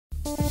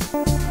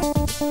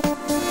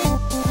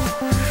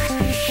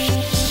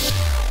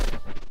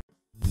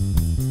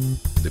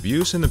The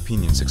views and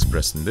opinions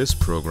expressed in this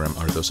program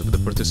are those of the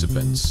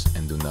participants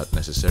and do not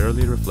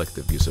necessarily reflect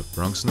the views of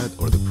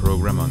BronxNet or the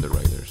program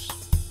underwriters.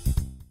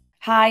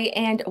 Hi,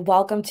 and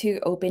welcome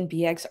to Open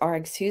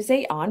BxRx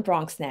Tuesday on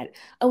BronxNet,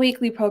 a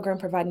weekly program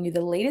providing you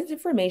the latest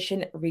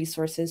information,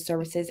 resources,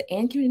 services,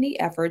 and community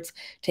efforts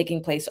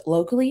taking place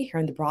locally here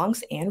in the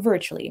Bronx and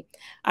virtually.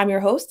 I'm your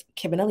host,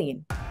 Kibin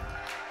Alleyne.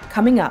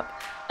 Coming up,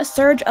 a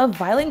surge of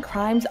violent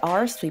crimes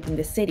are sweeping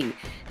the city.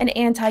 An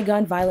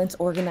anti-gun violence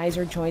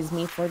organizer joins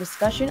me for a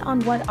discussion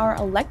on what our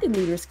elected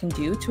leaders can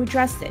do to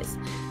address this.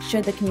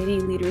 Should the community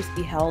leaders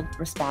be held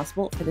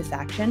responsible for this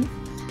action?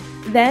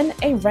 Then,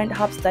 a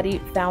RentHop study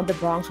found the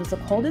Bronx was the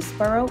coldest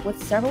borough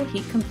with several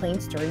heat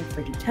complaints during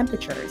frigid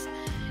temperatures.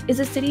 Is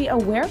the city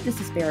aware of this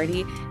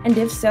disparity, and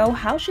if so,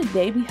 how should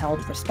they be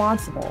held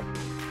responsible?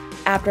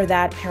 After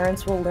that,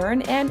 parents will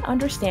learn and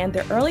understand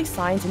the early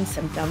signs and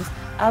symptoms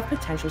of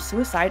potential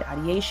suicide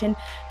ideation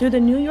through the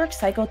New York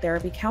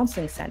Psychotherapy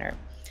Counseling Center.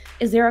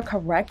 Is there a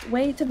correct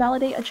way to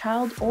validate a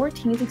child or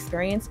teen's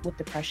experience with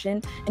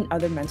depression and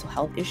other mental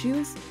health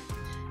issues?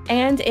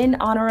 And in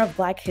honor of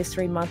Black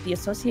History Month, the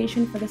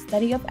Association for the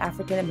Study of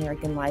African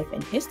American Life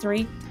and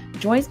History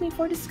joins me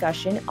for a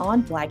discussion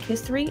on Black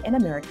history and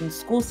American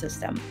school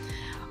system.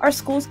 Are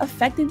schools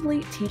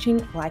effectively teaching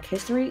Black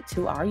history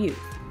to our youth?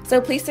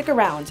 So please stick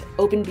around.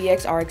 Open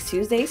BxRx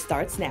Tuesday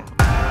starts now.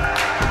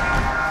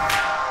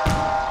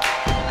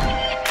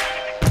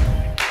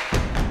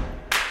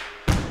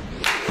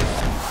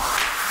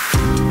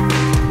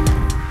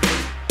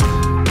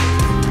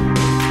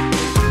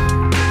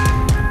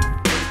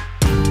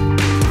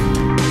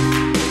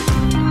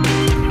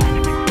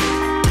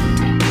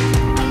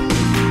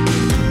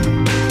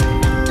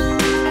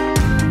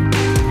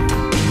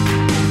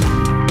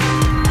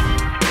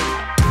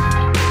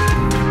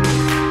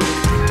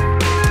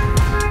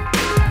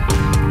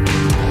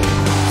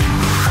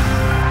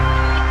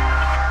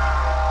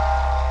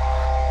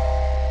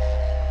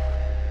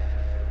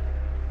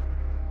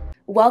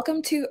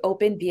 Welcome to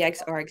Open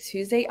BxRx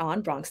Tuesday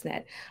on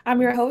BronxNet. I'm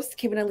your host,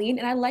 Kibin Alleyne,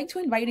 and I'd like to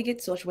invite you to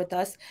get social with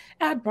us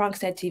at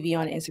BronxNet TV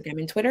on Instagram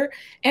and Twitter,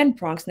 and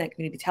BronxNet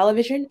Community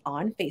Television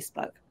on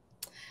Facebook.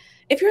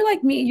 If you're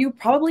like me, you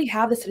probably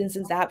have the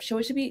Citizens app, so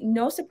it should be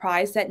no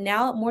surprise that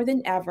now more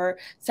than ever,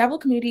 several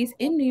communities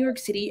in New York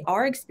City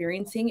are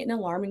experiencing an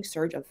alarming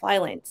surge of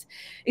violence.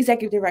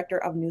 Executive Director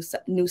of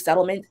New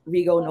Settlement,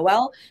 Rigaud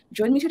Noel,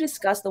 joined me to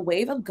discuss the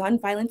wave of gun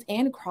violence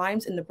and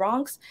crimes in the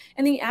Bronx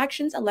and the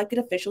actions elected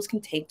officials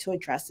can take to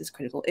address this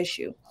critical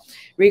issue.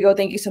 Rigaud,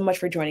 thank you so much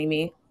for joining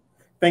me.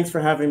 Thanks for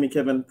having me,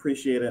 Kevin.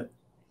 Appreciate it.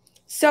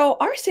 So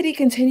our city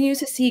continues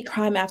to see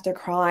crime after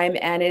crime,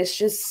 and it's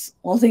just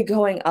only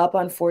going up,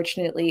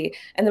 unfortunately,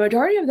 and the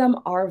majority of them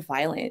are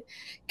violent.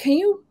 Can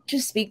you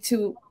just speak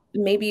to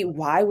maybe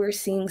why we're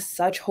seeing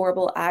such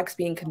horrible acts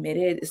being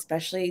committed,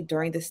 especially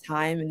during this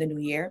time in the new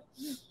year?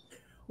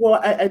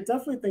 Well, I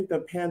definitely think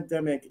the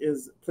pandemic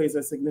plays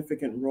a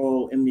significant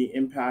role in the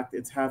impact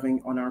it's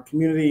having on our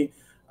community.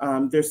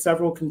 There's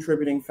several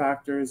contributing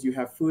factors. You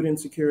have food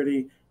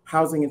insecurity,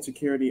 housing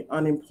insecurity,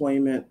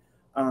 unemployment.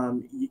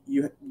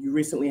 You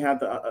recently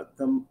had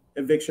the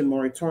eviction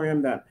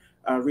moratorium that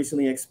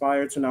recently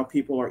expired, so now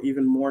people are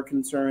even more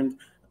concerned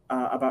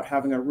about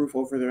having a roof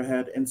over their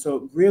head. And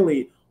so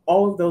really,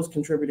 all of those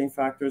contributing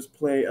factors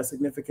play a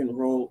significant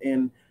role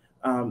in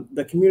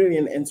the community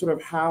and sort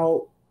of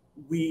how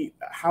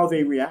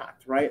they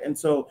react, right? And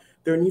so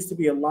there needs to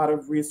be a lot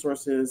of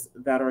resources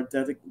that are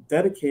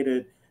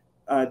dedicated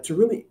to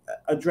really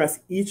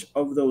address each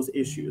of those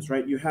issues,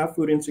 right? You have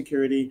food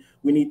insecurity.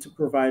 We need to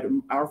provide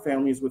our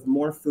families with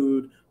more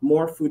food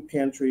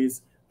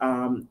pantries,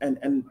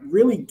 and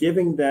really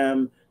giving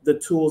them the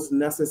tools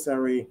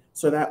necessary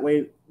so that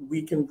way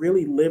we can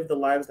really live the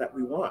lives that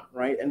we want,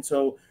 right? And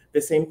so the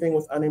same thing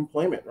with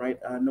unemployment, right?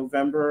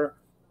 November,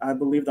 I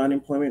believe the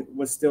unemployment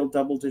was still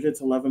double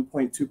digits,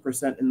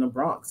 11.2% in the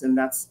Bronx. And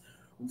that's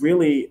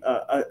really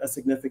a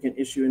significant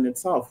issue in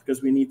itself,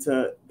 because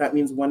that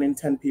means 1 in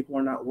 10 people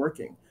are not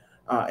working.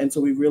 And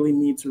so we really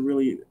need to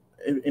really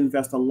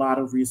invest a lot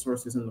of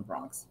resources in the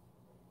Bronx.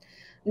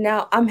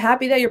 Now, I'm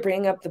happy that you're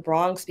bringing up the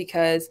Bronx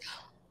because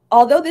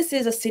although this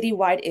is a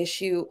citywide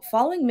issue,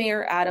 following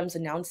Mayor Adams'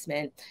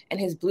 announcement and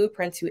his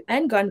blueprint to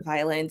end gun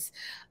violence,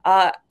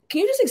 can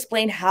you just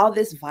explain how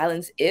this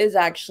violence is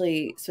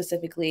actually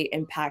specifically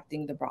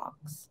impacting the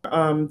Bronx? The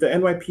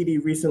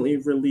NYPD recently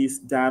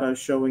released data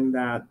showing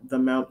that the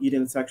Mount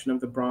Eden section of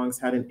the Bronx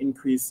had an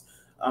increase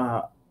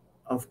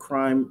of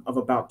crime of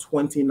about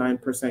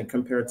 29%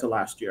 compared to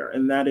last year.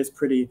 And that is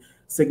pretty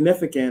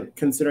significant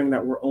considering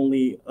that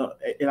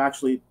it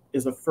actually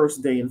is the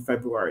first day in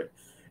February.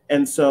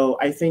 And so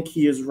I think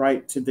he is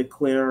right to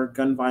declare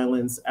gun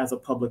violence as a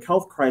public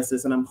health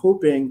crisis. And I'm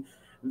hoping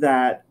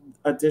that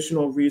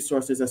additional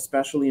resources,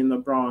 especially in the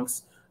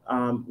Bronx,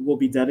 will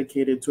be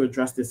dedicated to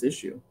address this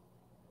issue.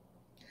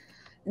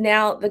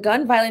 Now, the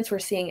gun violence we're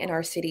seeing in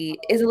our city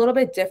is a little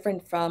bit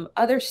different from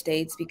other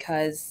states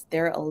because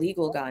they're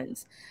illegal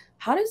guns.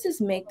 How does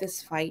this make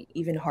this fight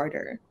even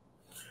harder?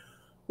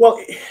 Well,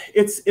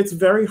 it's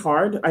very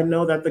hard. I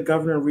know that the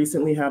governor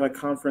recently had a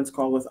conference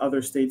call with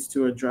other states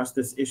to address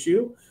this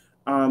issue.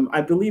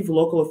 I believe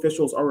local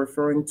officials are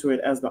referring to it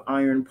as the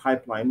iron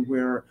pipeline,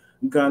 where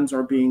guns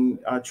are being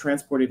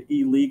transported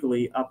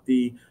illegally up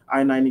the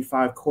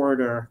I-95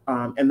 corridor,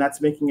 and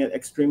that's making it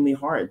extremely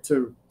hard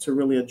to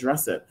really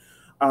address it.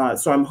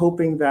 So I'm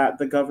hoping that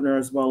the governor,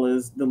 as well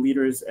as the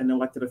leaders and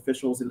elected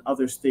officials in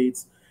other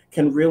states,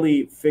 can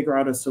really figure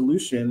out a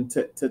solution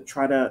to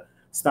try to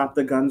stop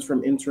the guns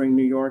from entering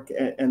New York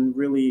and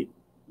really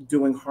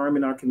doing harm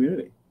in our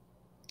community.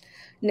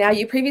 Now,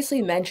 you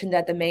previously mentioned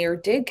that the mayor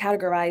did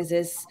categorize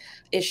this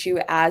issue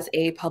as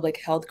a public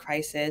health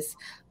crisis.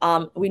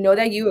 We know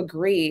that you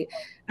agree.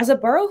 As a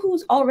borough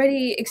who's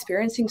already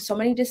experiencing so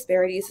many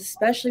disparities,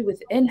 especially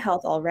within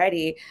health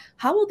already,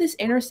 how will this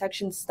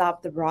intersection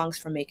stop the Bronx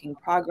from making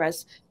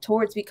progress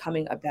towards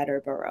becoming a better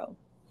borough?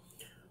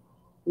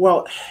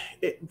 Well,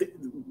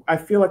 I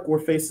feel like we're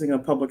facing a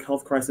public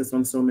health crisis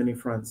on so many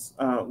fronts.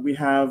 We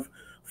have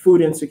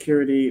food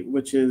insecurity,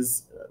 which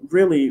is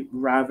really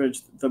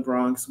ravaged the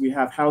Bronx. We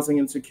have housing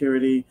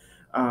insecurity.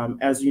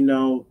 As you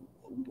know,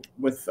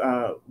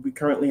 we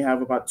currently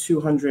have about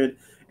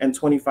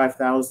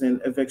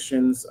 225,000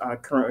 evictions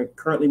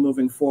currently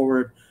moving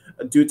forward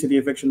due to the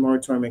eviction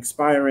moratorium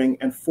expiring,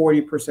 and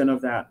 40%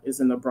 of that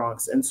is in the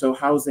Bronx. And so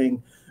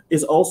housing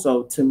is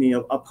also, to me,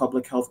 a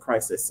public health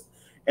crisis.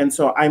 And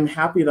so I'm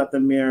happy that the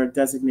mayor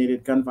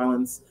designated gun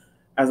violence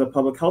as a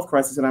public health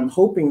crisis, and I'm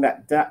hoping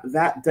that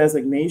that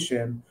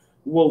designation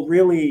will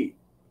really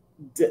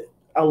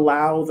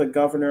allow the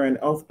governor and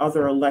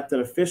other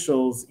elected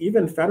officials,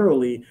 even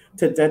federally,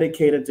 to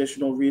dedicate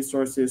additional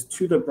resources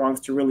to the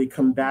Bronx to really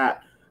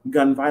combat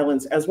gun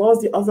violence, as well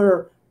as the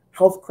other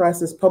health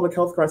crisis, public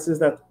health crises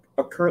that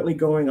are currently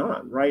going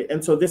on, right?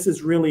 And so this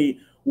is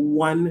really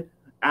one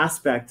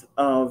aspect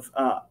of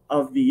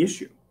the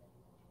issue.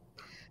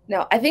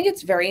 Now, I think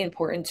it's very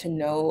important to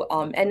know,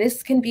 and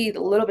this can be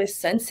a little bit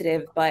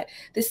sensitive, but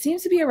this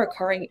seems to be a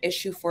recurring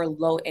issue for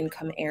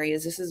low-income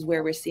areas. This is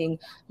where we're seeing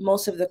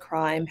most of the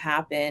crime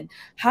happen.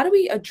 How do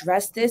we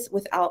address this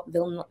without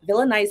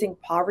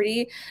villainizing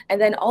poverty? And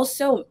then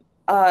also,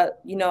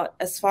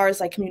 as far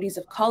as like communities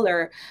of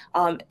color,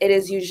 it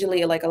is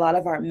usually like a lot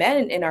of our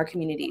men in our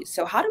communities.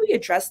 So how do we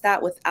address that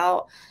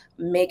without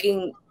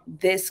making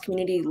this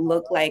community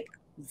look like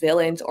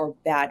villains or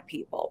bad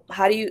people?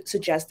 How do you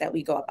suggest that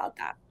we go about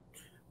that?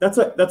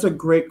 That's a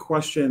great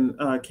question,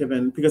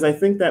 Kibin, because I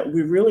think that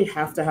we really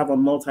have to have a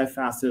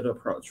multifaceted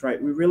approach,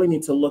 right? We really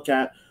need to look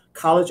at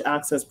college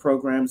access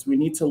programs. We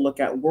need to look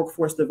at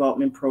workforce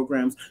development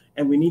programs,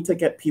 and we need to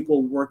get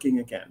people working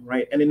again,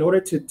 right? And in order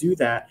to do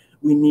that,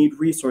 we need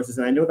resources.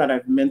 And I know that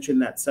I've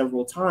mentioned that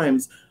several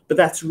times, but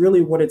that's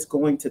really what it's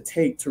going to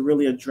take to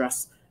really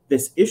address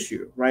this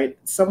issue, right?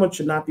 Someone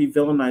should not be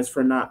villainized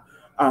for not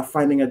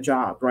finding a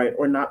job, right?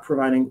 Or not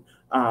providing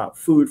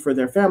food for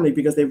their family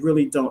because they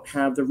really don't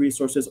have the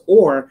resources,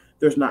 or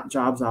there's not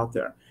jobs out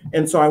there.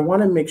 And so I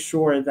want to make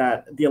sure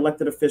that the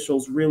elected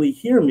officials really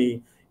hear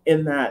me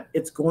in that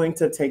it's going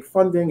to take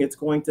funding. It's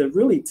going to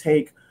really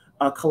take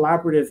a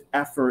collaborative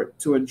effort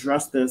to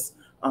address this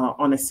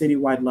on a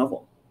citywide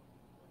level.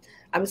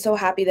 I'm so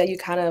happy that you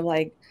kind of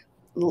like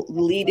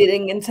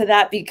leading into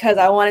that, because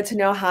I wanted to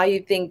know how you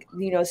think,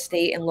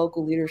 state and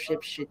local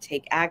leadership should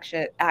take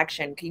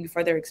action. Can you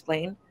further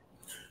explain?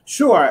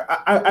 Sure.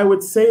 I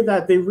would say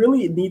that they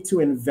really need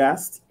to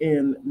invest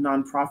in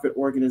nonprofit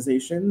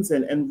organizations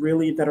and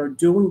really that are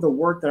doing the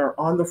work, that are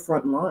on the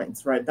front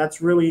lines, right?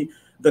 That's really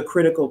the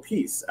critical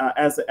piece.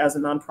 As a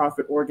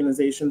nonprofit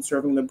organization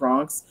serving the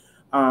Bronx,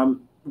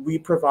 we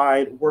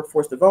provide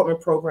workforce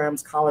development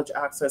programs, college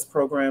access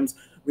programs.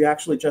 We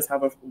actually just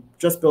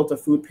built a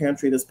food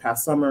pantry this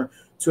past summer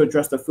to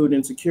address the food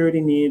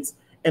insecurity needs.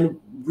 And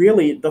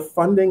really the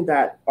funding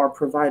that are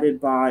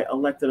provided by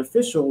elected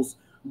officials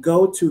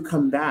go to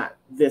combat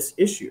this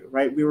issue,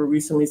 right? We were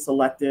recently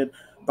selected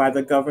by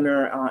the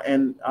governor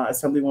and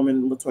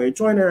Assemblywoman Latoya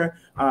Joyner,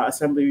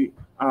 Assembly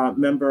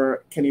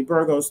member Kenny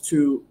Burgos,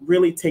 to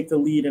really take the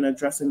lead in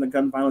addressing the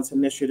gun violence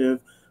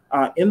initiative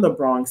in the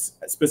Bronx,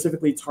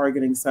 specifically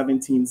targeting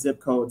 17 zip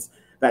codes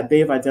that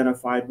they've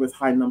identified with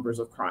high numbers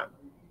of crime.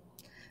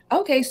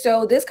 Okay,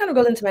 so this kind of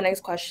goes into my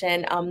next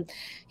question.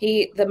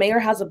 The mayor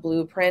has a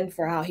blueprint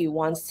for how he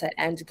wants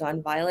to end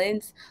gun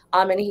violence,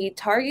 and he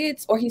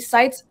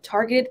cites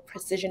targeted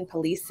precision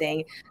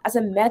policing as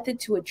a method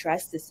to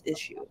address this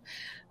issue.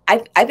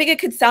 I think it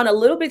could sound a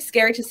little bit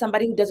scary to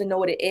somebody who doesn't know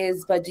what it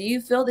is, but do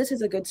you feel this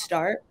is a good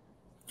start?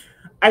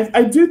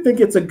 I do think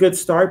it's a good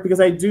start,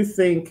 because I do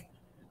think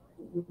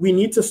we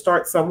need to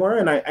start somewhere,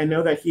 and I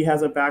know that he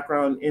has a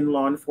background in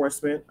law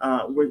enforcement,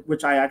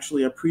 which I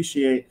actually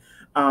appreciate.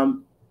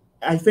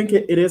 I think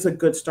it is a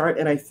good start,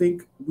 and I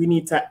think we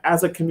need to,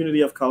 as a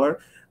community of color,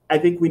 I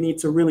think we need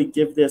to really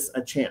give this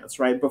a chance,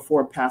 right,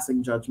 before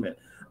passing judgment.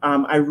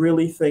 I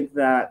really think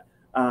that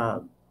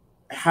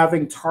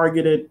having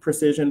targeted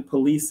precision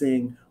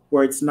policing,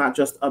 where it's not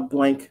just a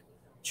blank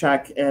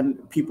check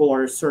and people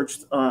are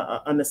searched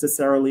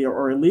unnecessarily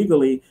or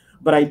illegally,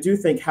 But I do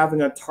think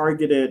having a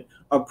targeted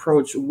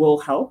approach will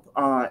help,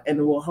 and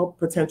it will help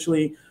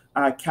potentially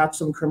catch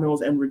some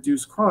criminals and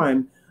reduce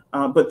crime.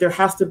 But there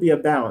has to be a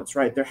balance,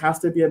 right? There has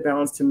to be a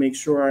balance to make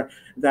sure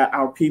that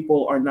our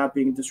people are not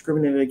being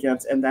discriminated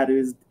against, and that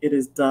it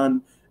is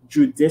done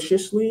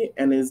judiciously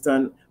and is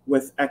done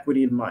with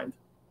equity in mind.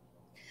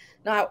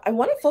 Now, I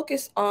want to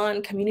focus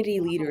on community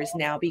leaders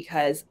now,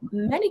 because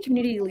many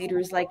community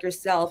leaders like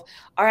yourself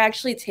are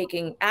actually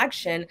taking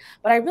action.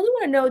 But I really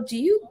want to know, do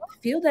you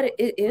feel that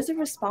it is a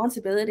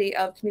responsibility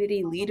of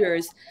community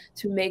leaders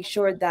to make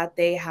sure that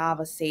they have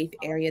a safe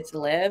area to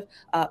live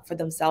for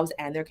themselves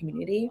and their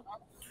community?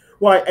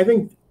 Well, I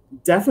think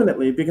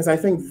definitely, because I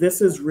think this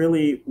is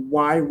really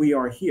why we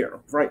are here,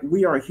 right?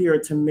 We are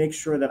here to make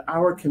sure that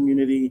our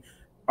community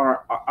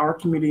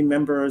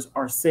members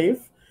are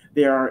safe.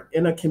 They are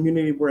in a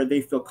community where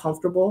they feel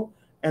comfortable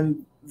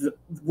and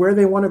where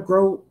they want to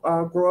grow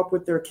up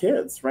with their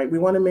kids, right? We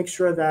want to make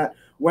sure that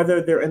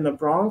whether they're in the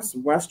Bronx,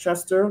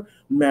 Westchester,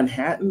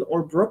 Manhattan,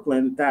 or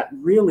Brooklyn, that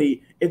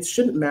really it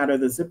shouldn't matter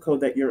the zip code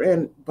that you're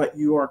in, but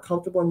you are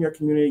comfortable in your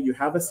community, you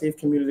have a safe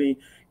community,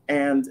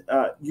 and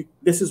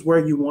this is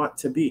where you want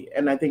to be.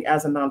 And I think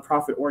as a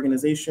nonprofit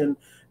organization,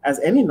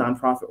 as any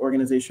nonprofit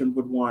organization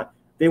would want,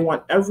 they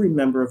want every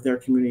member of their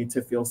community to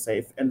feel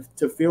safe and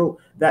to feel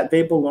that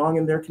they belong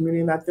in their community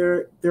and that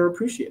they're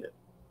appreciated.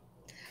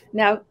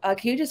 Now,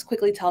 can you just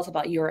quickly tell us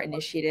about your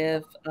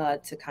initiative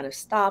to kind of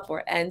stop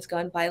or end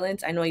gun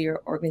violence? I know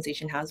your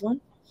organization has one.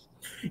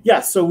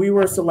 Yes, so we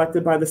were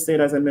selected by the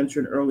state, as I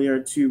mentioned earlier,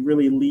 to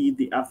really lead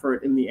the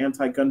effort in the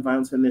anti-gun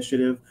violence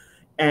initiative.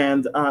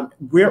 And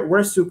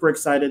we're super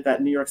excited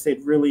that New York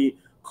State really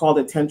called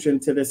attention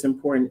to this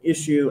important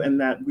issue,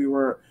 and that we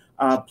were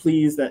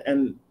pleased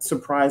and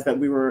surprised that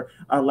we were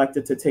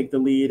elected to take the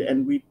lead.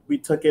 And we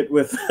took it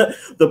with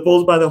the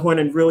bulls by the horn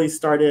and really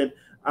started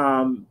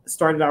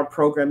our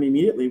program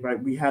immediately,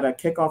 right? We had a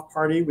kickoff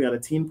party, we had a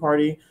teen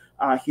party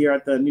here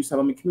at the New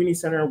Settlement Community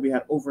Center. We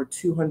had over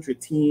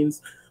 200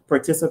 teens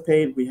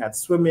participate. We had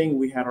swimming,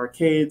 we had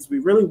arcades. We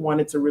really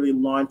wanted to really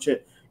launch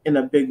it in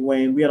a big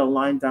way. And we had a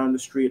line down the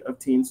street of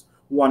teens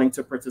wanting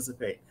to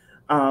participate.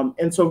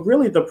 And so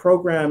really the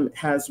program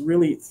has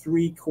really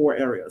three core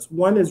areas.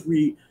 One is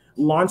we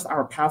launched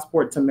our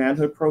Passport to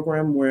Manhood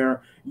program,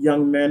 where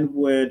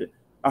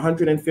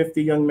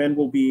 150 young men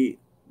will be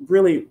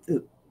really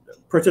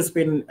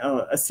participating in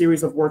a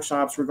series of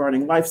workshops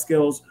regarding life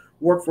skills,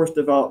 workforce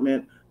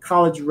development,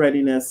 college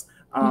readiness,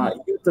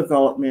 youth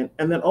development,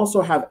 and then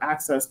also have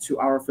access to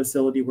our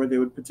facility where they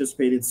would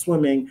participate in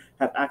swimming,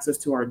 have access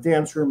to our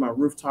dance room, our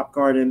rooftop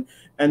garden.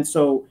 And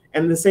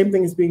the same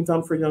thing is being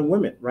done for young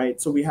women, right?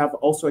 So we have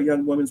also a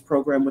young women's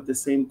program with the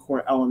same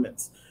core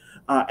elements.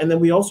 And then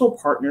we also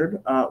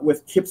partnered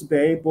with Kips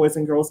Bay Boys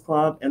and Girls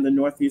Club and the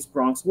Northeast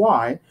Bronx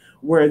Y,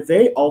 where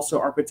they also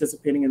are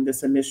participating in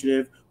this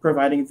initiative,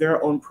 providing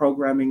their own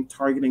programming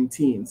targeting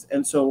teens.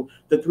 And so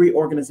the three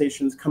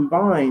organizations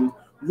combined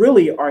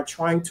really are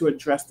trying to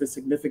address the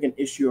significant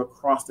issue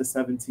across the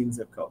 17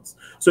 zip codes.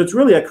 So it's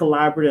really a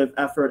collaborative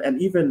effort,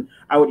 and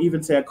I would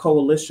even say a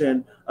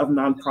coalition of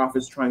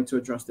nonprofits trying to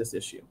address this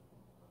issue.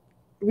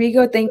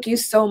 Rigaud, thank you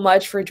so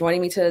much for joining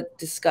me to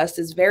discuss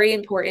this very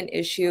important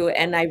issue,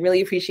 and I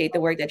really appreciate the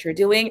work that you're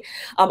doing.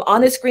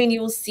 On the screen, you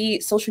will see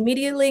social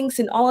media links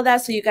and all of that,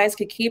 so you guys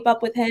could keep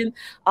up with him.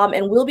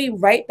 And we'll be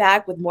right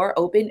back with more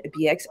Open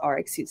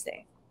BxRx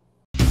Tuesday.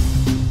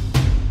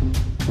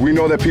 We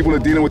know that people are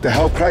dealing with the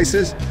health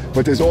crisis,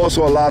 but there's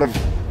also a lot of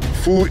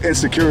food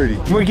insecurity.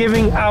 We're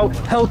giving out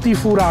healthy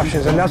food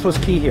options, and that's what's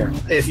key here.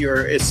 If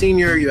you're a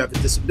senior, you have a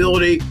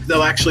disability,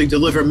 they'll actually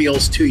deliver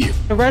meals to you.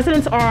 The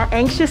residents are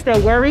anxious,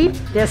 they're worried,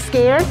 they're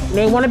scared,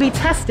 they want to be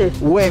tested.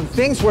 When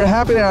things were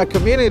happening in our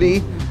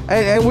community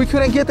and we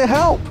couldn't get the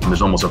help.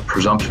 There's almost a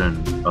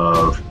presumption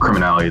of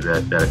criminality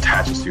that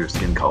attaches to your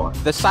skin color.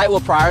 The site will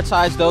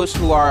prioritize those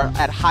who are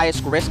at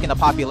highest risk in the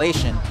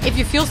population. If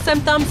you feel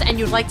symptoms and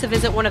you'd like to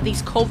visit one of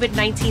these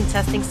COVID-19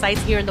 testing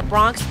sites here in the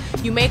Bronx,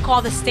 you may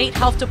call the State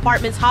Health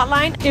Department's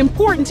hotline.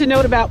 Important to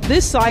note about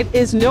this site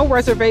is no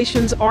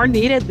reservations are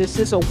needed. This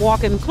is a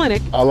walk-in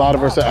clinic. A lot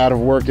of us are out of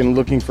work and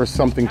looking for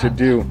something to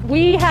do.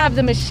 We have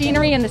the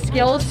machinery and the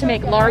skills to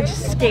make large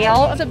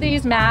scales of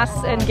these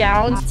masks and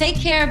gowns. Take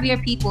care of your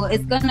people.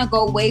 It's going to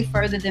go way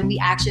further than we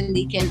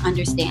actually can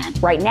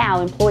understand. Right now,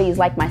 employees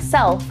like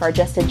myself are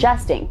just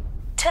adjusting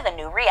to the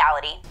new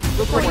reality.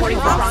 Reporting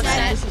from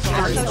BxRx, this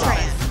is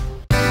Trans.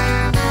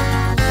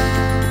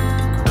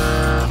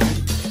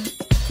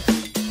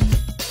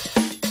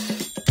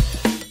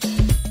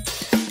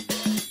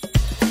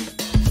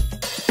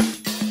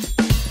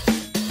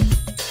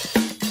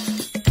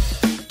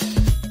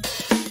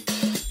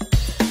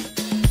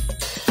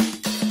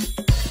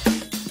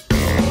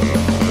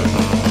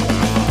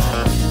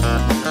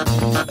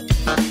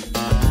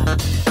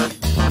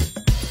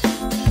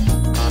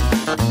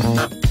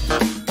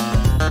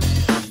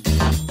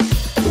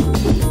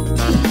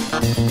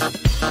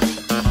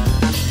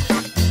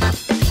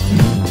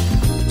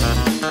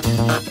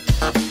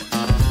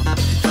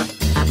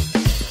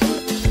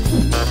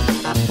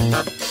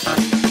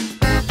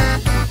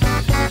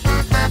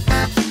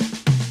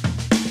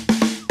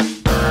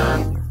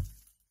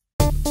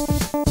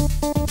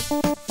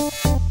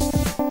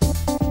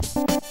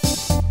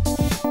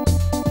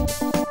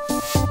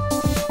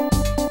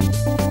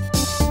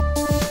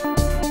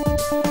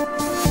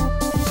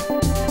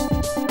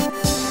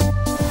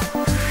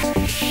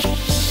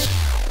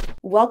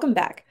 Welcome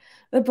back.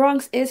 The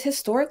Bronx is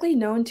historically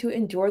known to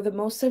endure the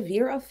most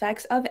severe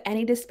effects of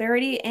any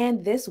disparity,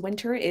 and this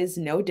winter is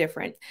no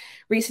different.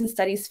 Recent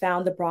studies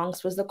found the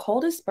Bronx was the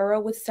coldest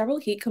borough with several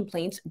heat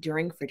complaints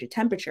during frigid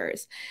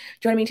temperatures.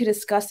 Joining me to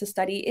discuss the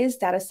study is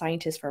data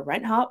scientist for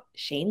RentHop,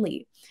 Shane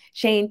Lee.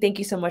 Shane, thank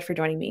you so much for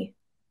joining me.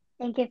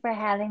 Thank you for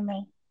having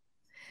me.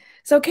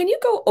 So can you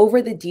go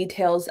over the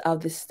details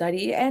of the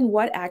study and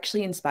what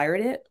actually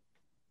inspired it?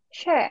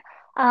 Sure.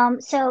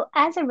 So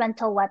as a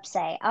rental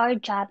website, our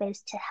job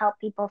is to help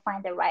people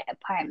find the right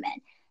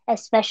apartment,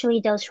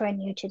 especially those who are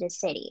new to the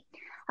city.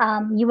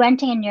 You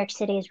renting in New York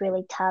City is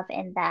really tough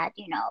in that,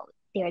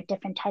 there are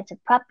different types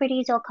of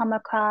properties you'll come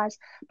across,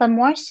 but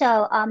more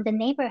so, the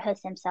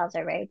neighborhoods themselves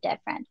are very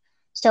different.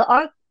 So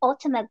our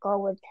ultimate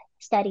goal with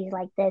studies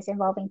like this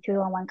involving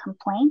 311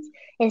 complaints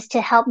is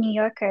to help New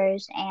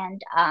Yorkers and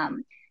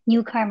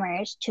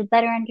newcomers to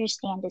better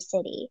understand the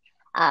city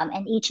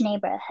and each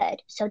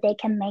neighborhood so they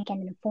can make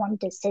an informed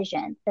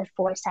decision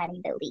before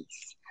signing the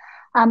lease.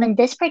 In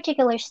this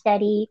particular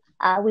study,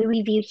 we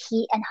reviewed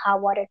heat and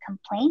hot water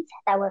complaints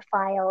that were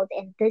filed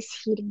in this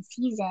heating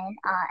season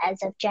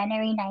as of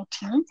January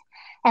 19th,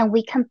 and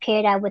we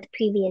compared that with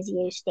previous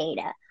year's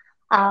data.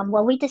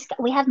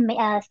 We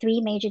have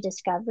three major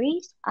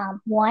discoveries.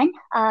 One,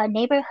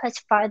 neighborhoods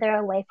farther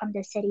away from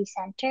the city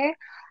center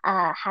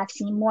have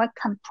seen more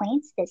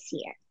complaints this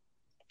year.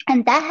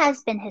 And that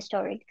has been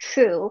historically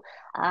true.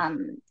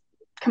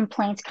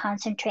 Complaints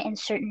concentrate in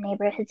certain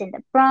neighborhoods in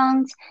the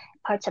Bronx,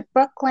 parts of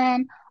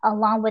Brooklyn,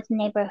 along with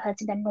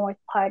neighborhoods in the north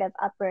part of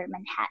Upper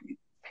Manhattan.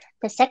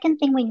 The second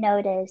thing we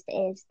noticed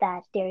is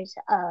that there's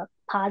a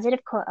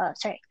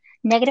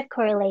negative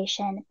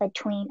correlation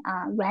between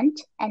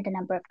rent and the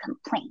number of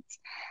complaints.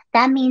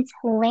 That means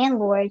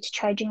landlords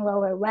charging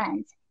lower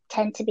rents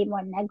tend to be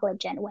more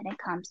negligent when it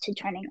comes to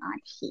turning on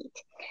heat.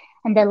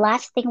 And the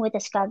last thing we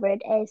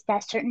discovered is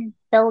that certain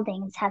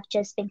buildings have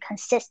just been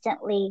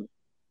consistently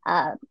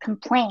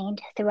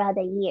complained throughout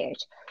the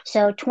years.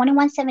 So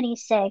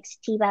 2176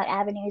 T-Bout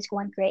Avenue is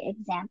one great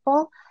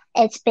example.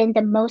 It's been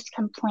the most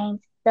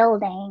complained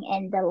building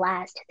in the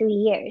last 3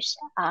 years.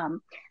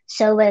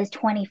 So is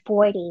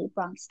 2040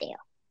 Bronxdale.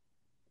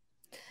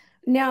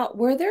 Now,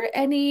 were there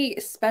any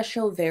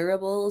special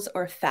variables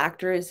or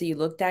factors that you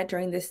looked at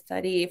during this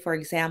study? For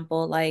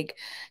example, like,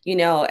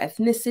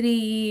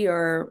 ethnicity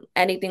or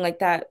anything like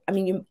that? I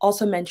mean, you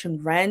also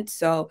mentioned rent.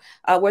 So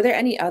were there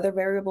any other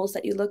variables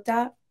that you looked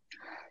at?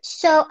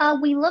 So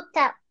we looked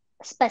at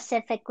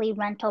specifically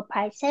rental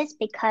prices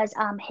because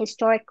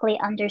historically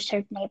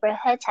underserved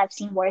neighborhoods have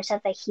seen worse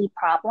of a heat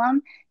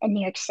problem in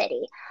New York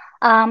City.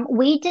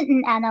 We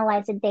didn't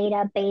analyze the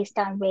data based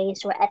on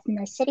race or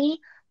ethnicity,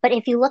 but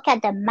if you look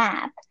at the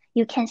map,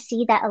 you can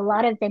see that a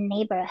lot of the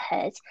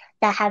neighborhoods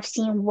that have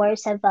seen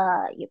worse of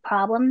a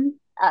problem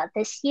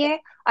this year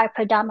are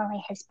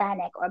predominantly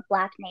Hispanic or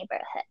Black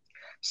neighborhoods.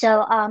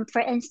 So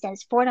for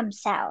instance, Fordham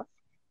South,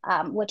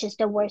 which is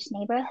the worst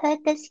neighborhood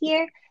this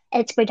year,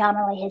 it's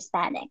predominantly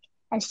Hispanic,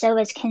 and so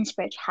is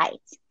Kingsbridge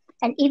Heights.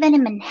 And even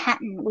in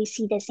Manhattan, we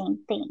see the same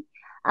thing.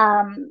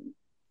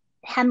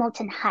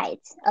 Hamilton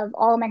Heights, of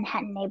all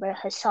Manhattan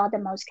neighborhoods, saw the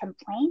most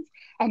complaints,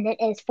 and it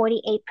is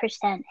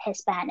 48%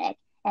 Hispanic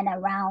and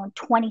around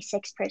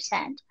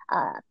 26%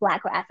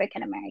 Black or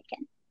African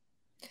American.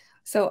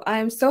 So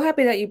I'm so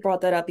happy that you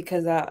brought that up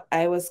because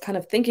I was kind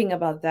of thinking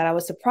about that. I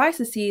was surprised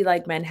to see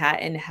like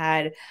Manhattan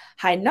had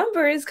high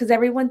numbers because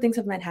everyone thinks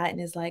of Manhattan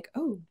as like,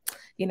 oh,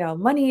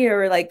 money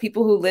or like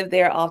people who live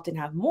there often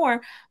have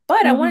more.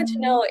 But I wanted to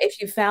know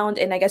if you found,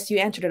 and I guess you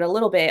answered it a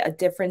little bit, a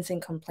difference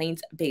in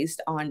complaints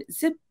based on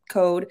zip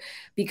code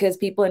because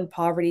people in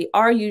poverty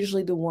are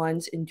usually the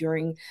ones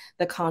enduring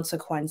the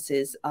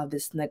consequences of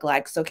this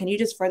neglect. So can you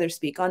just further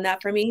speak on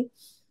that for me?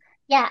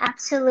 Yeah,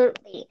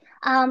 absolutely.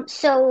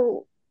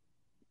 So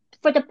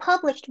for the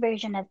published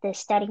version of this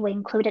study, we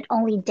included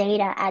only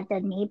data at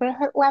the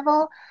neighborhood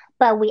level,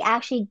 but we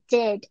actually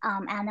did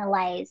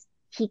analyze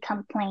heat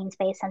complaints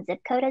based on zip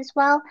code as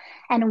well.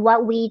 And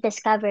what we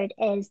discovered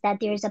is that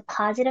there's a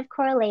positive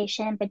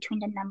correlation between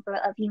the number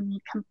of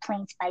unique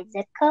complaints by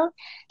zip code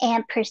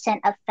and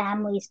percent of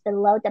families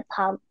below the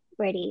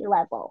poverty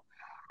level.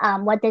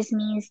 What this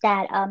means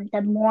that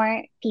the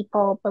more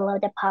people below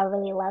the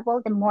poverty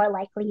level, the more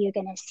likely you're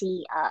going to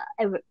see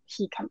a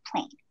heat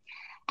complaint.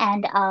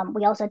 And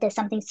we also did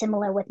something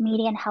similar with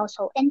median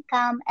household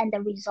income, and the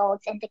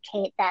results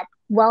indicate that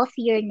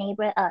wealthier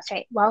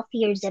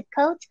zip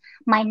codes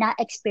might not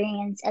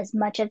experience as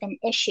much of an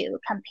issue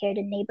compared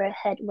to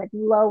neighborhood with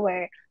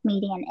lower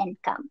median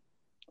income.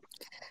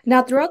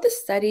 Now, throughout the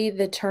study,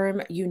 the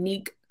term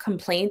unique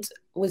complaint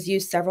was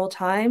used several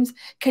times.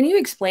 Can you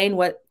explain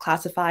what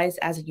classifies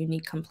as a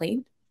unique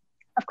complaint?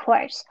 Of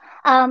course.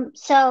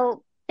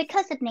 So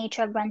because of the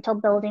nature of rental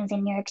buildings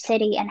in New York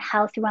City and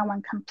how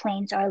 311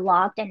 complaints are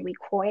logged and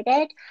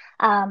recorded,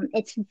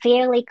 it's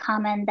fairly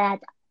common that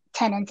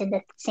tenants in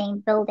the same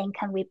building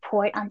can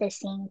report on the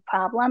same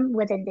problem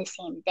within the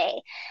same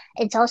day.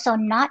 It's also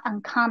not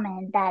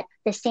uncommon that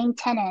the same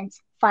tenants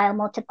file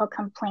multiple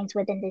complaints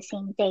within the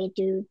same day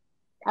due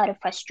out of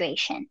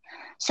frustration.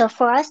 So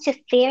for us to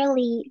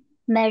fairly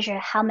measure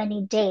how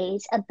many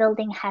days a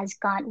building has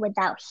gone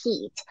without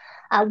heat,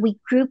 we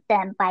group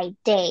them by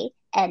day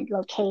and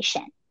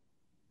location.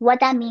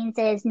 What that means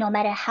is no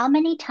matter how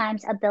many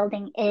times a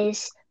building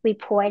is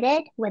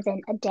reported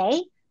within a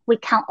day, we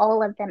count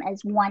all of them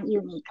as one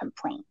unique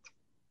complaint.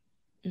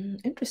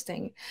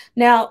 Interesting.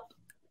 Now,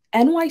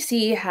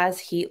 NYC has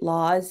heat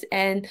laws,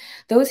 and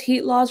those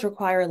heat laws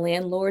require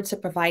landlords to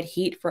provide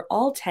heat for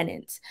all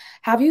tenants.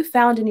 Have you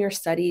found in your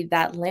study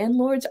that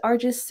landlords are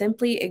just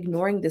simply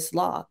ignoring this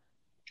law?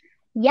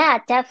 Yeah,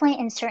 definitely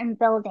in certain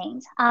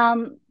buildings.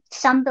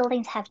 Some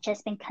buildings have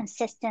just been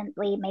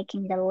consistently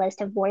making the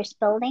list of worst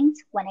buildings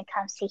when it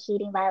comes to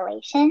heating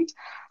violations.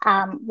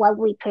 What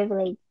we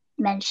previously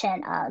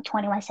mentioned,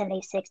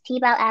 2176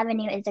 T-Bell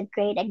Avenue is a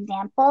great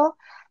example.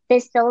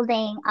 This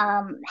building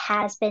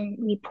has been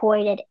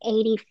reported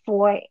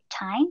 84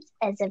 times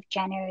as of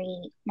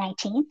January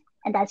 19th,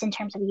 and that's in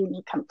terms of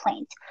unique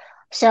complaints.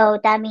 So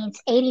that means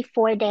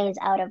 84 days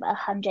out of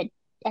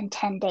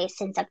 110 days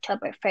since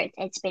October 1st,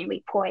 it's been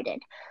reported.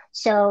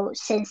 So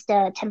since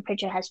the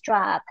temperature has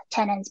dropped,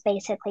 tenants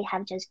basically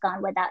have just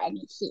gone without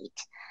any heat.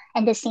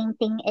 And the same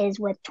thing is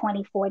with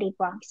 2040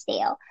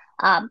 Bronxdale.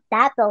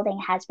 That building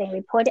has been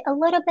reported a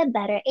little bit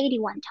better,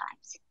 81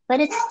 times, but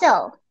it's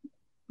still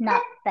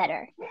not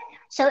better.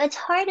 So it's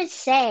hard to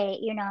say,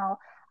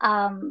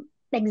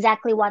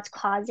 exactly what's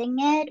causing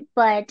it,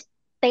 but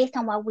based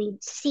on what we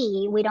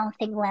see, we don't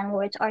think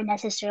landlords are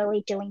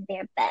necessarily doing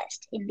their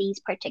best in these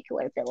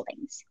particular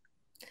buildings.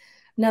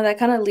 Now, that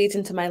kind of leads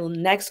into my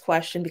next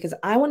question, because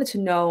I wanted to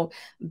know,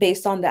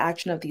 based on the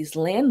action of these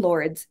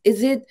landlords,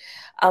 is it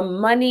a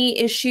money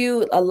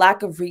issue, a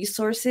lack of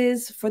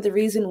resources for the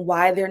reason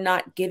why they're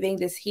not giving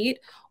this heat,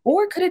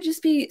 or could it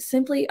just be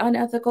simply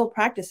unethical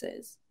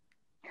practices?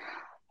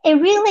 It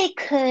really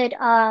could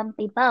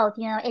be both.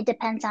 It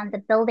depends on the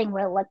building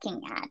we're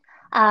looking at.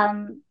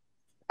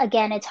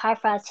 Again, it's hard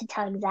for us to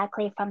tell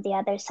exactly from the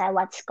other side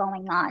what's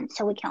going on.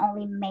 So we can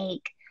only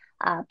make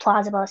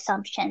plausible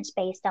assumptions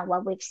based on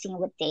what we've seen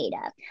with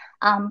data.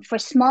 For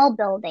small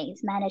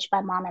buildings managed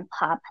by mom and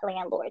pop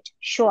landlords,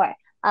 sure,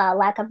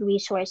 lack of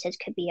resources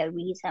could be a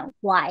reason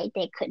why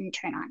they couldn't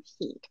turn on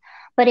heat.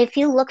 But if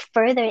you look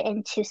further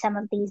into some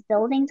of these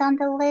buildings on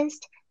the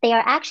list, they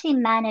are actually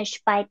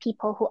managed by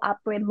people who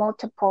operate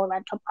multiple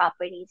rental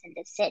properties in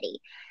the city.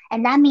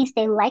 And that means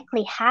they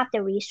likely have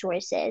the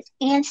resources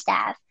and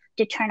staff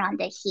to turn on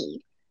the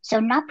heat. So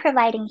not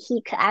providing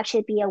heat could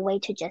actually be a way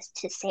to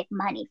save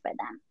money for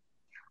them.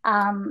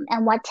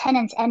 And what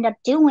tenants end up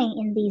doing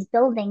in these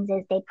buildings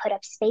is they put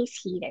up space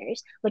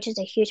heaters, which is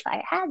a huge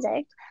fire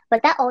hazard,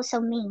 but that also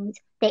means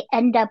they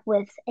end up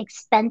with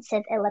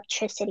expensive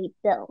electricity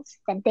bills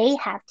that they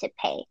have to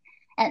pay.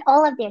 And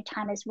all of their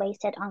time is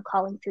wasted on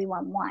calling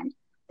 311.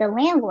 The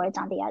landlords,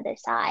 on the other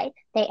side,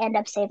 they end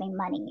up saving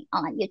money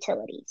on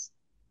utilities.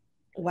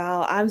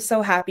 Wow, I'm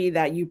so happy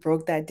that you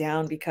broke that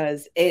down,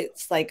 because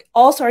it's like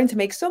all starting to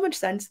make so much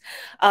sense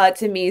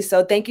to me.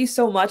 So thank you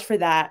so much for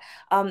that.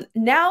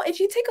 Now, if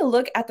you take a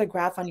look at the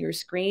graph on your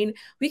screen,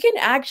 we can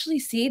actually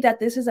see that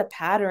this is a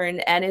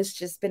pattern, and it's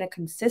just been a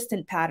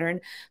consistent pattern.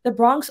 The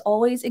Bronx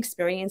always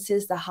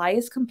experiences the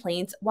highest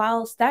complaints,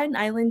 while Staten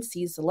Island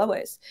sees the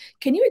lowest.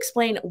 Can you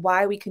explain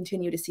why we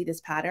continue to see this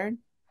pattern?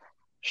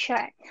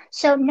 Sure.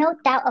 So no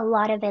doubt a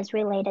lot of it is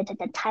related to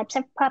the types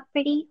of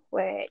property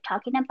we're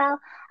talking about.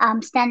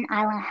 Staten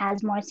Island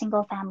has more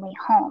single family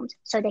homes,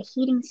 so the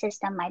heating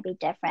system might be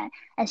different.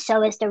 And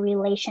so is the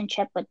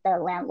relationship with the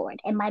landlord.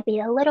 It might be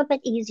a little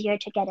bit easier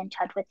to get in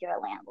touch with your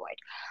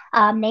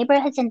landlord.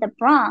 Neighborhoods in the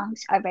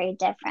Bronx are very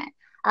different.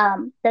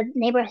 The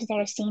neighborhoods that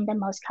are seeing the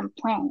most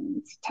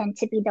complaints tend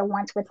to be the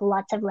ones with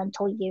lots of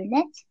rental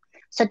units.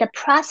 So the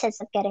process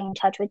of getting in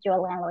touch with your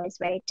landlord is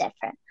very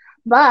different.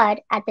 But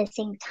at the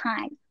same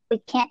time, we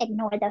can't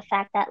ignore the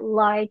fact that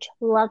large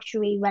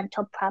luxury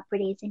rental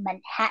properties in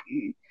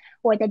Manhattan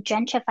or the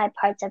gentrified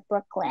parts of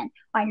Brooklyn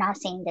are not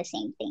seeing the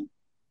same thing.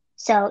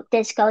 So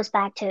this goes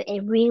back to,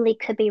 it really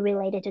could be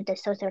related to the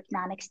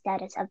socioeconomic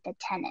status of the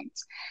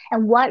tenants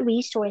and what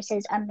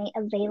resources are made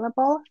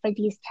available for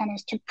these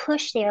tenants to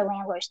push their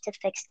landlords to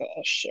fix the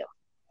issue.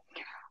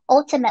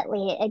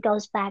 Ultimately, it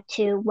goes back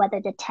to whether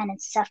the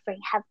tenants suffering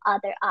have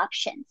other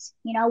options.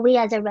 We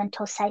as a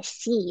rental site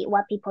see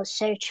what people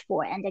search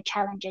for and the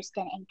challenges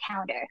they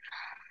encounter.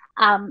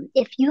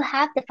 If you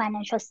have the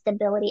financial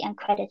stability and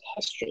credit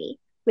history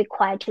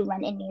required to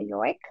rent in New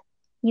York,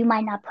 you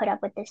might not put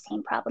up with the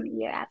same problem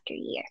year after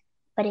year.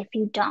 But if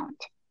you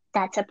don't,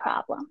 that's a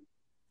problem.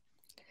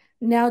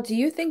 Now, do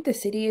you think the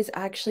city is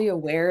actually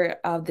aware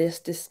of this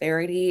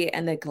disparity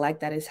and neglect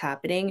that is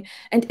happening?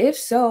 And if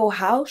so,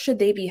 how should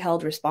they be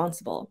held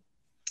responsible?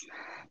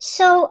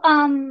 So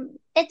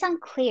it's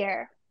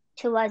unclear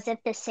to us if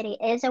the city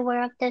is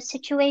aware of the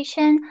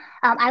situation.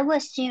 I would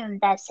assume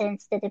that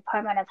since the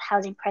Department of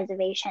Housing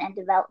Preservation and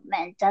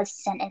Development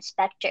does send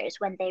inspectors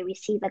when they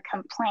receive a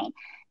complaint,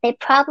 they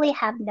probably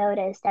have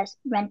noticed that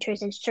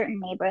renters in certain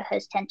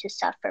neighborhoods tend to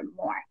suffer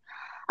more.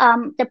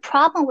 The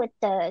problem with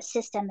the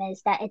system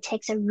is that it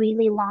takes a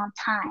really long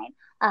time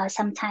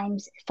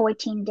sometimes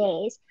 14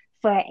 days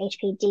for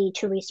HPD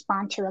to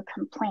respond to a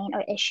complaint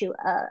or issue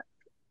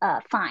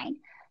a fine.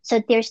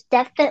 So there's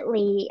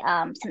definitely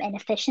some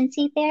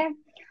inefficiency there.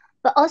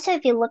 But also,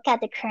 if you look at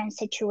the current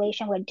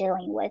situation we're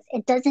dealing with,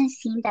 it doesn't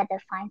seem that the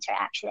fines are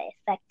actually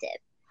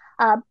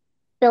effective.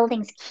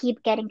 Buildings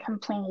keep getting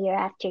complained year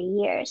after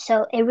year.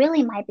 So it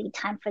really might be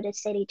time for the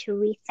city to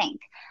rethink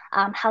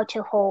how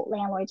to hold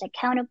landlords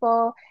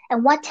accountable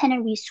and what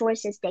tenant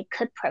resources they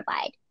could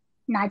provide,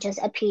 not just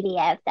a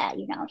PDF that,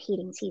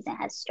 heating season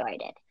has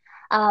started.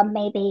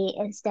 Maybe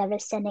instead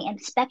of sending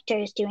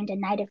inspectors during the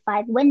 9 to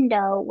 5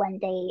 window when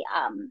they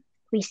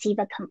receive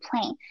a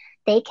complaint,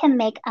 they can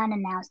make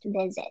unannounced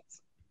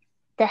visits.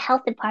 The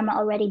health department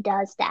already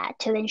does that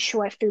to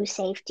ensure food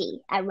safety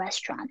at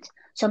restaurants.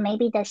 So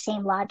maybe the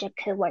same logic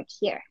could work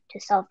here to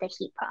solve the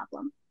heat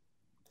problem.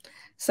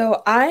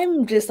 So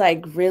I'm just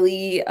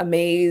really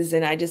amazed,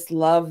 and I just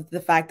love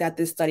the fact that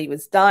this study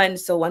was done.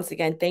 So once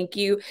again, thank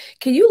you.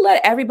 Can you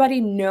let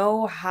everybody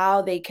know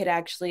how they could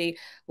actually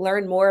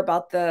learn more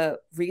about the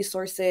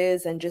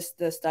resources and just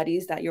the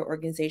studies that your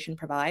organization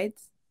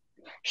provides?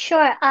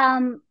 Sure.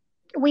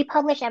 We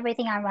publish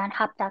everything on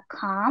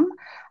RentHop.com.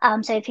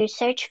 So if you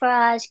search for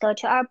us, go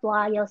to our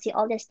blog, you'll see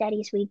all the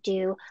studies we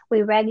do.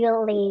 We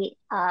regularly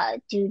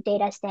do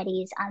data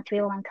studies on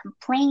 301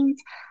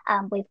 complaints.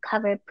 We've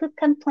covered poop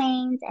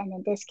complaints, and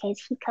in this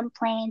case, heat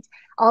complaints.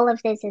 All of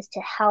this is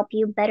to help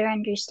you better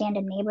understand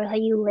the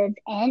neighborhood you live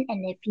in,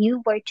 and if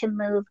you were to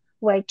move,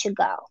 where to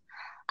go.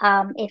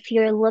 If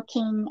you're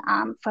looking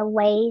for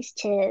ways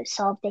to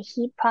solve the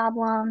heat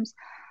problems,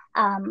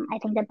 I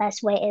think the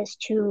best way is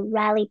to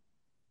rally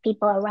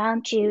people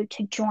around you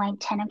to join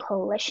tenant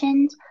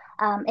coalitions.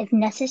 If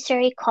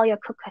necessary, call your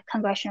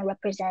congressional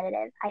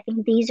representative. I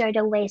think these are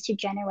the ways to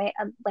generate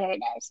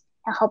awareness,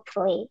 and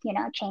hopefully,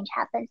 change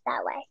happens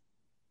that way.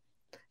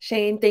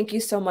 Shane, thank you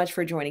so much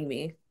for joining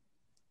me.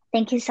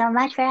 Thank you so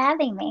much for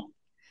having me.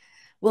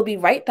 We'll be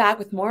right back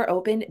with more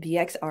Open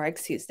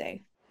BxRx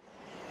Tuesday.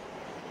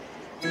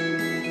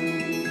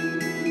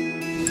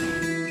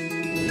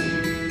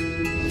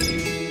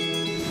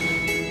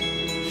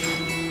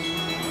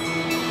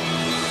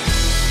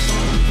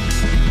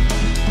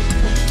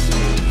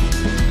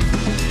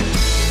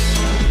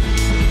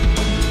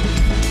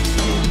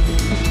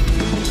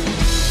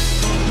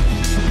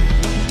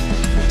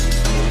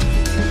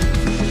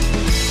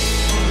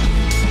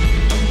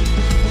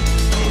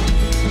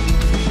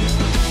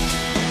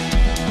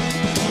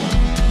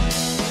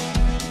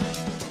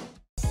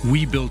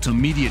 We built a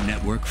media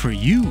network for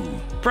you.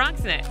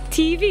 BronxNet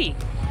TV.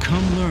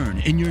 Come learn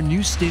in your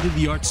new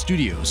state-of-the-art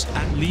studios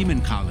at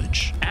Lehman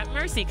College. At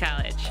Mercy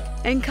College.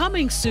 And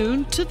coming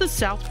soon to the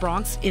South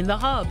Bronx in the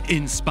Hub.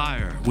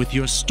 Inspire with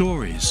your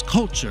stories,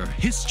 culture,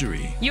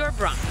 history. Your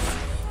Bronx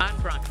on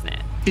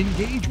BronxNet.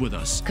 Engage with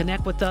us.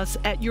 Connect with us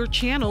at your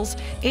channels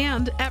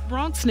and at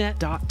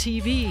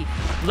BronxNet.tv.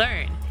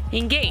 Learn,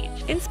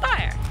 engage,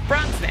 inspire.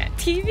 BronxNet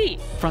TV.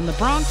 From the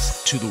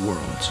Bronx to the world.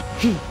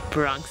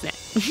 BronxNet.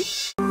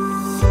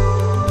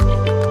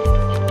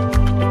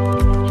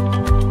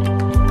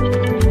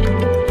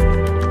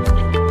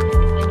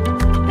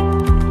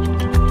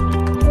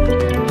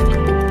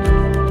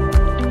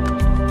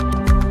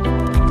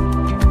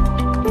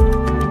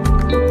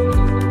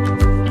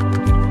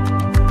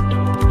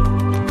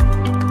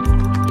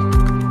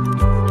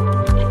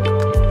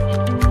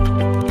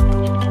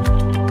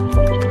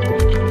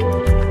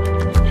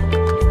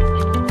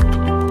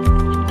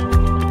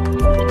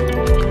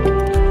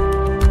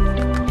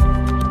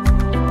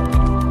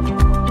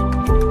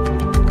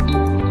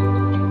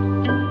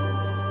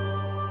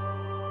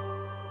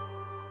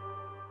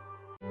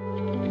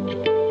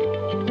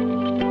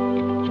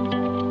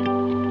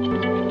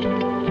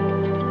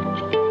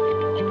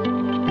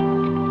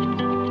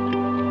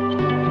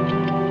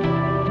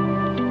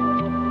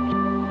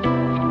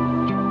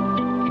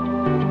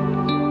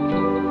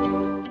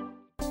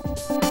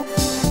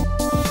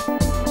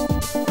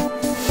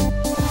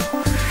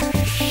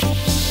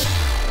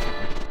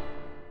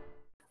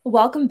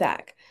 Welcome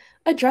back.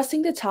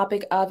 Addressing the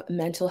topic of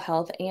mental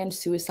health and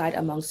suicide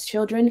amongst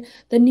children,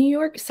 the New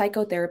York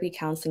Psychotherapy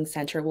Counseling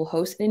Center will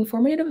host an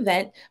informative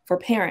event for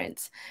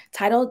parents.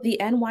 Titled the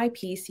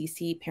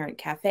NYPCC Parent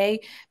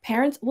Cafe,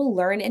 parents will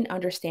learn and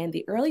understand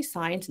the early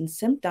signs and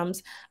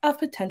symptoms of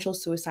potential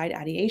suicide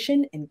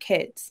ideation in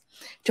kids.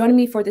 Joining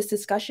me for this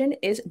discussion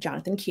is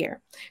Jonathan Keigher.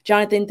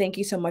 Jonathan, thank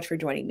you so much for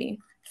joining me.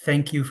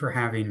 Thank you for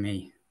having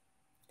me.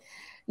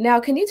 Now,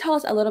 can you tell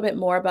us a little bit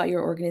more about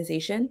your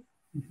organization?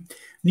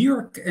 New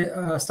York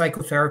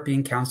Psychotherapy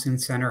and Counseling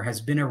Center has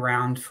been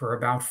around for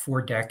about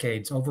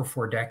over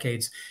 4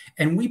 decades,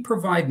 and we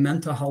provide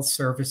mental health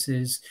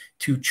services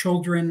to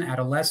children,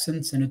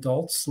 adolescents, and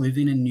adults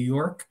living in New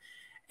York.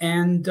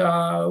 And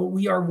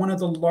we are one of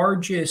the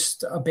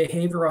largest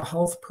behavioral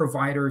health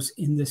providers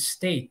in the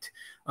state.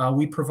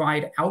 We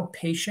provide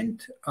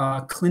outpatient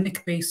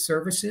clinic-based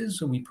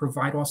services. We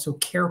provide also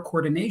care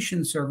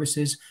coordination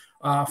services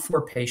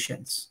for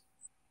patients.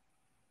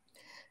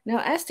 Now,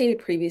 as stated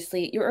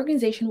previously, your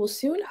organization will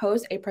soon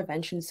host a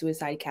prevention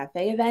suicide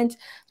cafe event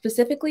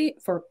specifically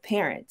for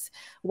parents.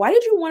 Why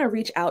did you want to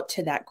reach out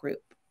to that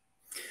group?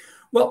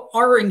 Well,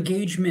 our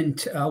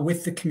engagement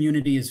with the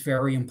community is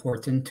very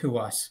important to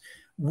us.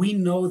 We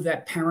know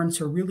that parents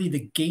are really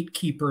the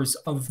gatekeepers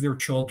of their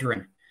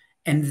children,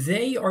 and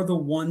they are the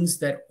ones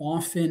that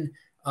often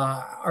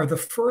are the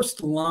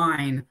first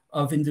line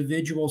of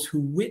individuals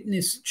who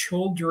witness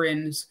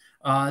children's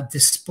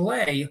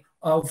display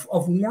of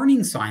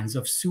warning signs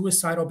of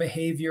suicidal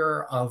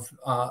behavior, of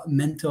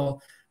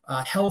mental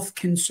health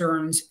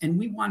concerns. And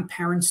we want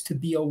parents to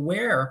be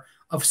aware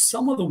of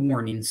some of the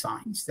warning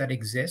signs that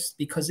exist,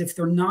 because if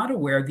they're not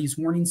aware, these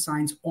warning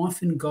signs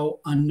often go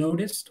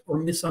unnoticed or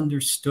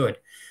misunderstood.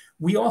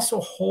 We also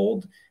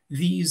hold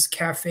these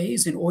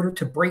cafes in order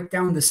to break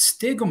down the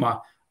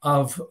stigma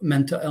of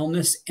mental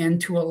illness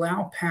and to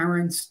allow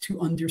parents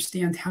to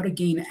understand how to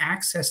gain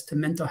access to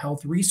mental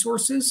health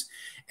resources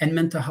and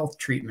mental health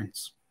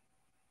treatments.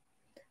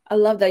 I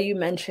love that you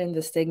mentioned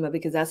the stigma,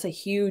 because that's a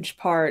huge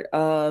part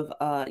of,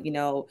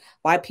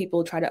 why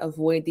people try to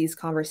avoid these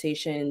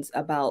conversations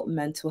about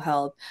mental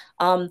health.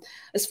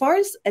 As far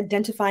as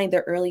identifying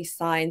the early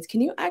signs,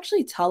 can you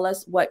actually tell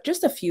us what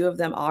just a few of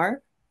them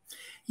are?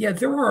 Yeah,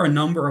 there are a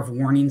number of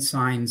warning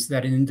signs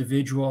that an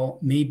individual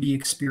may be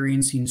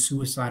experiencing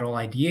suicidal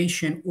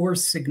ideation or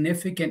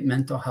significant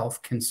mental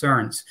health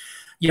concerns.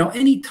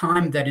 Any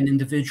time that an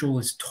individual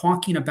is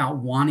talking about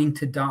wanting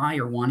to die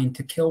or wanting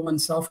to kill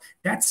oneself,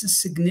 that's a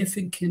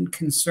significant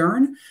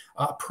concern.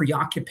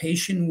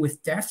 Preoccupation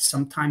with death.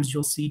 Sometimes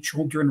you'll see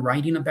children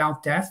writing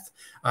about death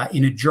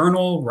in a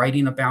journal,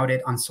 writing about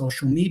it on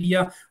social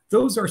media.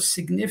 Those are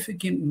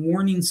significant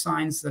warning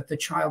signs that the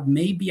child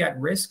may be at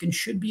risk and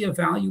should be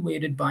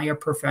evaluated by a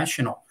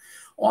professional.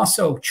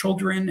 Also,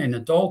 children and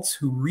adults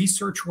who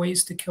research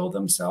ways to kill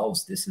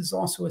themselves, this is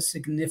also a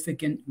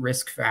significant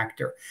risk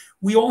factor.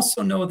 We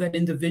also know that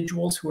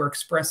individuals who are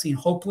expressing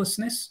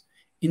hopelessness,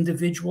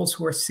 individuals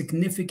who are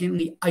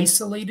significantly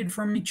isolated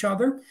from each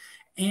other,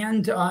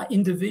 and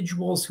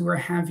individuals who are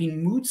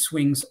having mood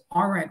swings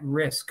are at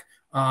risk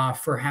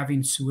for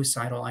having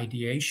suicidal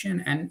ideation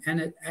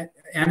and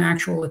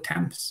actual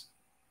attempts.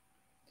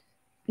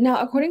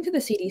 Now, according to the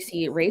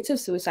CDC, rates of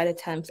suicide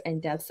attempts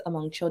and deaths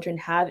among children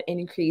have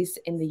increased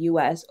in the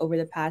U.S. over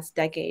the past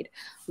decade.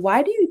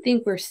 Why do you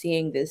think we're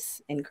seeing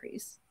this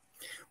increase?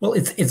 Well,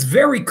 it's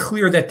very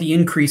clear that the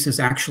increase is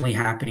actually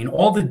happening.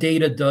 All the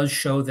data does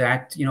show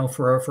that,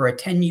 for a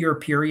 10-year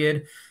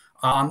period,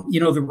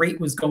 the rate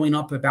was going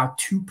up about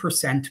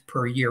 2%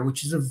 per year,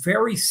 which is a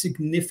very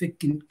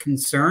significant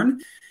concern.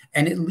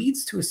 And it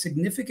leads to a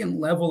significant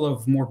level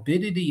of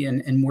morbidity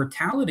and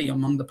mortality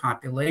among the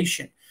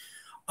population.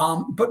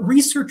 But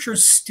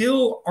researchers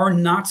still are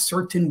not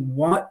certain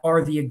what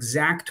are the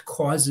exact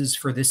causes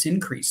for this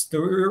increase.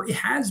 There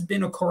has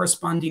been a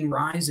corresponding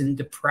rise in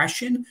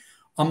depression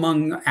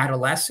among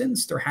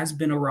adolescents. There has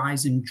been a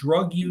rise in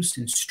drug use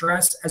and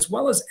stress, as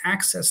well as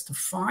access to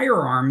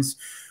firearms,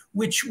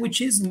 which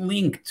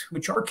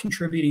are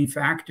contributing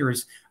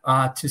factors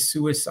to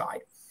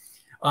suicide.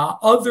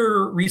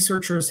 Other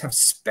researchers have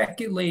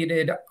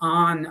speculated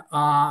on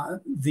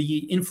the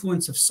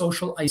influence of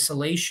social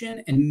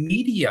isolation and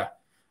media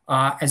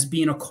as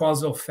being a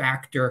causal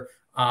factor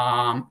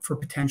for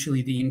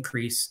potentially the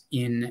increase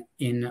in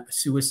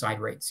suicide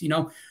rates.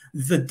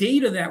 The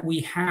data that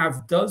we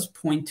have does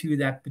point to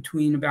that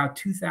between about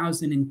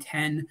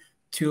 2010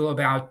 to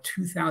about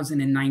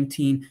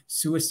 2019,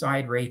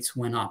 suicide rates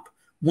went up.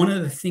 One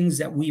of the things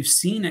that we've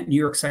seen at New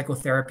York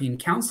Psychotherapy and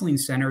Counseling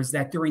Center is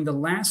that during the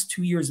last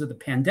 2 years of the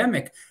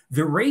pandemic,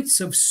 the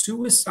rates of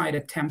suicide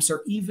attempts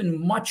are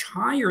even much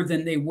higher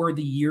than they were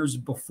the years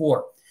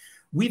before.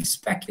 We've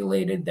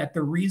speculated that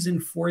the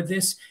reason for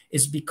this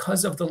is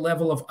because of the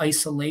level of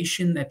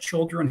isolation that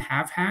children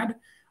have had.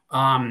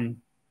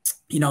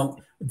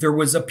 There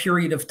was a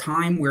period of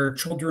time where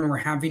children were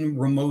having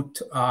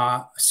remote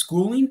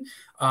schooling.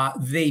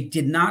 They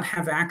did not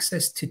have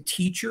access to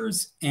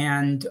teachers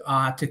and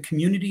to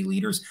community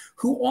leaders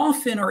who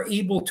often are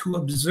able to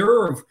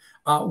observe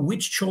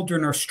which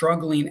children are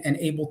struggling and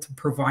able to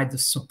provide the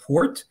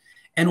support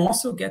and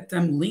also get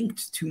them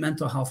linked to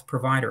mental health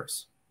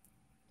providers.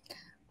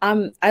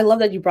 I love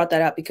that you brought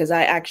that up, because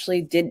I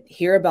actually did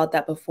hear about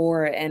that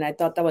before, and I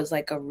thought that was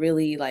like a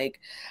really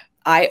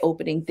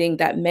eye-opening thing,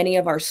 that many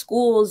of our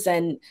schools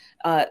and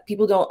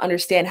people don't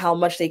understand how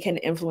much they can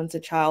influence a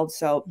child.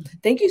 So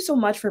thank you so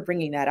much for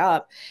bringing that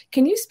up.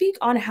 Can you speak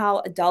on how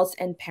adults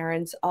and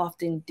parents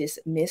often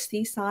dismiss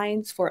these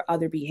signs for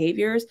other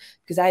behaviors?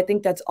 Because I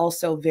think that's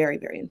also very,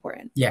 very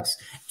important. Yes.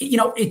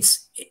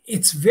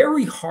 It's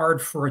very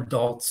hard for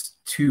adults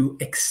to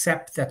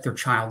accept that their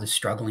child is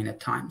struggling at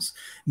times.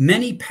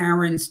 Many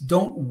parents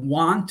don't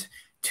want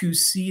to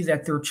see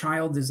that their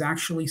child is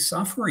actually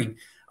suffering.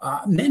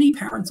 Many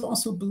parents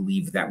also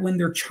believe that when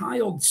their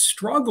child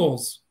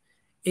struggles,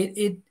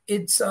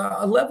 it's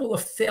a level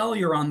of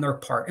failure on their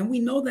part. And we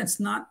know that's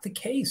not the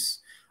case.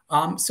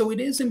 So it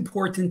is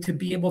important to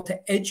be able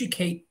to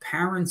educate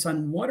parents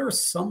on what are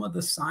some of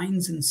the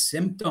signs and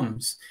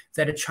symptoms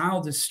that a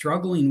child is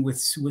struggling with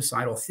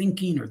suicidal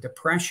thinking or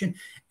depression,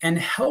 and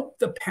help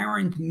the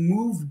parent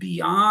move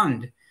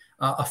beyond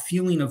a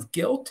feeling of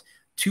guilt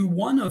to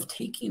one of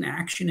taking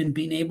action and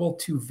being able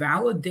to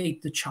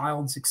validate the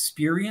child's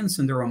experience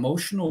and their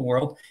emotional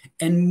world,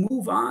 and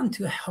move on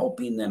to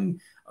helping them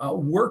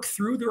work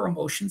through their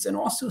emotions, and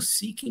also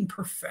seeking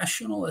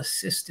professional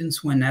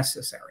assistance when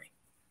necessary.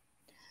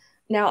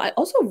 Now, I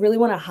also really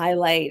want to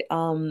highlight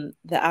the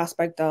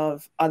aspect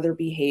of other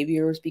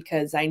behaviors,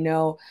 because I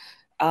know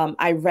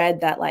I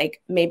read that,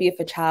 like, maybe if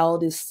a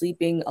child is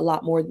sleeping a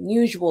lot more than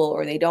usual,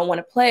 or they don't want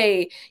to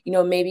play,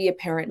 maybe a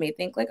parent may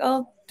think like,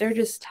 oh, they're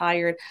just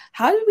tired.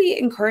 How do we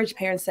encourage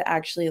parents to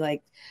actually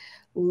like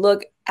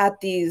look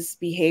at these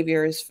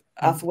behaviors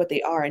for what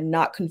they are, and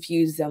not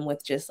confuse them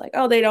with just like,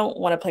 oh, they don't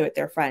want to play with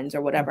their friends,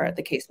 or whatever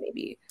the case may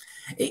be?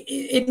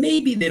 It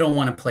may be they don't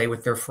want to play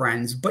with their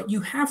friends, but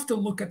you have to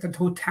look at the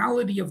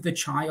totality of the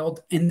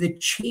child and the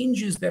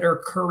changes that are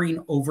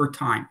occurring over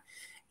time.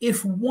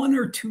 If one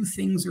or two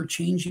things are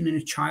changing in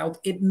a child,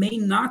 it may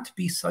not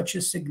be such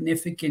a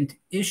significant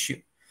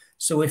issue.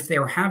 So if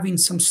they're having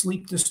some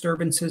sleep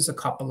disturbances a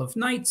couple of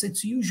nights,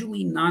 it's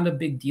usually not a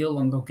big deal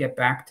and they'll get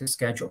back to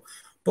schedule.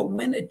 But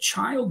when a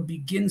child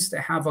begins to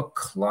have a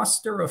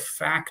cluster of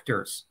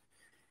factors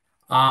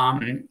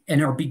and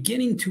are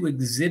beginning to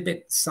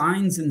exhibit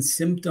signs and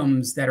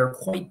symptoms that are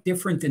quite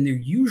different than their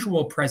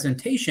usual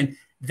presentation,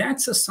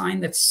 that's a sign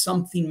that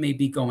something may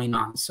be going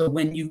on. So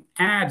when you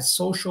add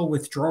social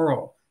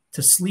withdrawal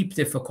to sleep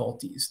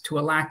difficulties, to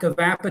a lack of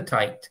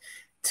appetite,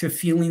 to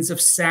feelings of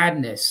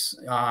sadness,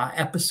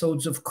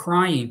 episodes of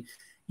crying,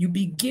 you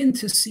begin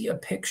to see a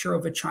picture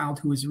of a child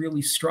who is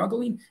really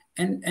struggling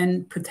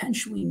and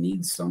potentially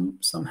needs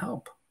some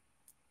help.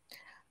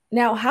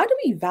 Now, how do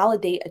we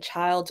validate a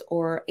child's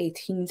or a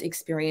teen's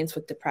experience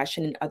with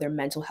depression and other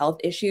mental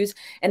health issues?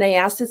 And I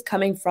ask this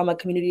coming from a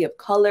community of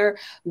color,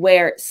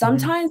 where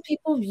sometimes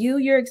people view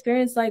your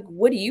experience like,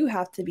 what do you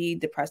have to be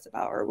depressed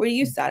about? Or what are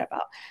you sad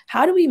about?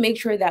 How do we make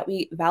sure that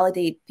we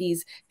validate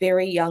these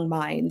very young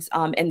minds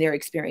and their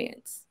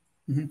experience?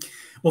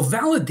 Well,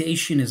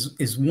 validation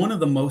is one of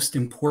the most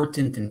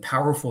important and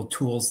powerful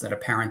tools that a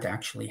parent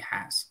actually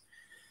has.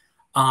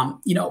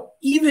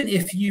 Even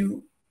if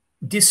you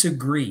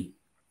disagree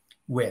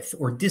with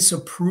or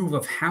disapprove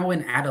of how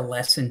an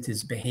adolescent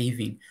is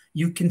behaving,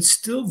 you can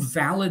still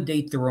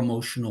validate their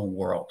emotional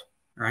world,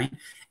 right?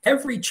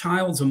 Every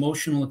child's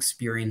emotional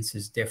experience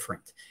is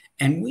different.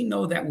 And we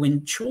know that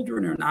when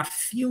children are not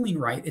feeling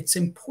right, it's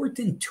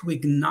important to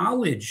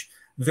acknowledge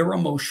their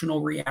emotional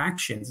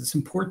reactions. It's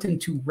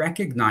important to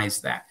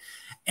recognize that.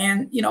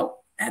 And,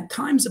 at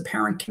times a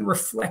parent can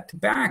reflect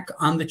back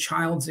on the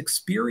child's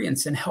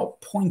experience and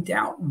help point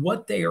out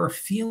what they are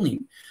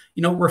feeling.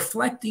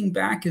 Reflecting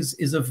back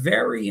is a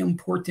very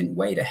important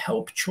way to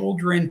help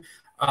children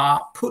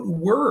put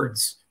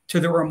words to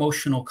their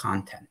emotional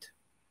content.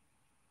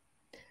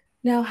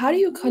 Now, how do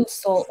you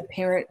consult a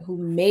parent who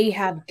may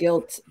have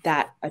guilt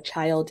that a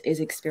child is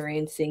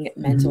experiencing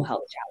mental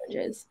health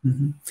challenges?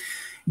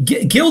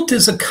 Guilt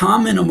is a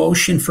common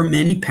emotion for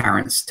many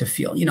parents to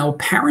feel.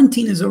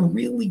 Parenting is a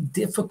really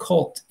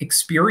difficult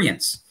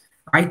experience,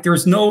 right?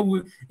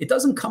 It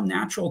doesn't come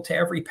natural to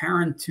every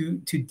parent to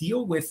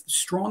deal with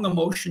strong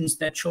emotions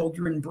that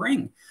children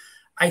bring.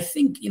 I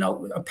think,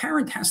 a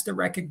parent has to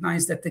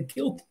recognize that the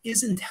guilt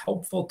isn't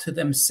helpful to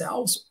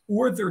themselves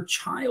or their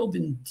child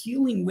in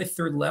dealing with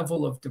their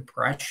level of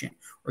depression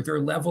or their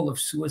level of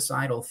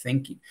suicidal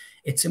thinking.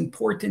 It's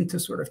important to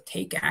sort of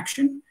take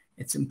action.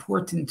 It's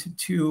important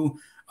to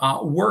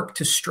work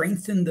to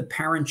strengthen the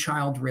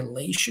parent-child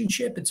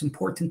relationship. It's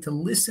important to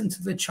listen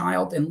to the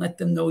child and let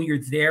them know you're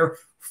there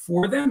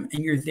for them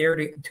and you're there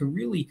to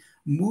really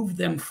move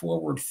them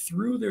forward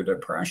through their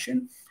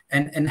depression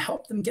and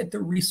help them get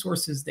the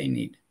resources they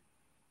need.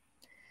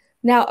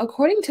 Now,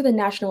 according to the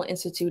National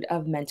Institute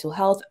of Mental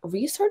Health,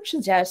 research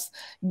suggests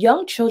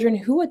young children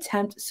who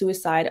attempt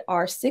suicide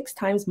are 6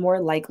 times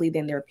more likely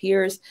than their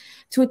peers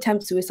to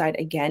attempt suicide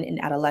again in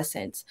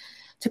adolescence.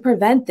 To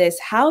prevent this,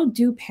 how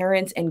do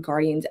parents and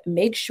guardians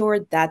make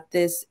sure that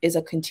this is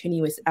a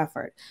continuous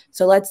effort?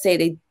 So let's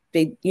say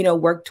they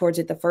work towards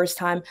it the first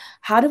time.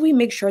 How do we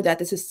make sure that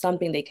this is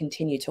something they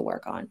continue to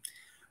work on?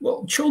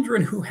 Well,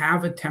 children who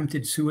have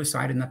attempted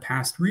suicide in the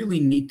past really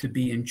need to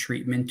be in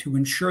treatment to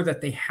ensure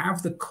that they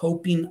have the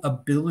coping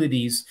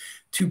abilities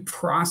to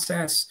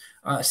process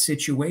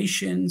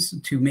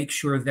situations, to make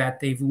sure that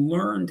they've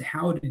learned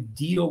how to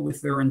deal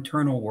with their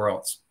internal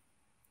worlds.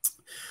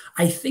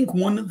 I think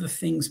one of the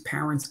things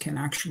parents can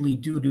actually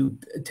do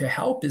to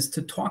help is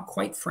to talk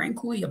quite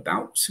frankly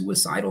about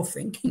suicidal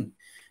thinking.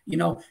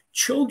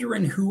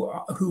 Children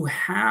who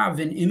have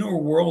an inner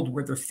world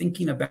where they're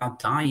thinking about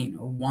dying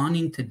or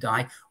wanting to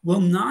die will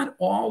not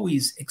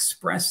always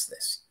express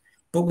this.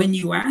 But when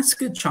you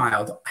ask a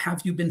child,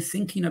 have you been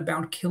thinking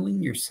about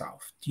killing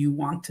yourself? Do you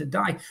want to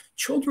die?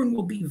 Children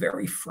will be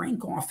very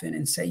frank often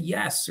and say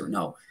yes or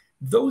no.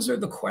 Those are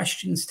the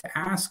questions to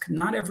ask.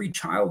 Not every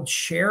child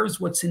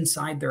shares what's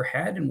inside their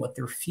head and what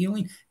they're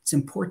feeling. It's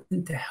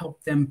important to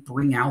help them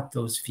bring out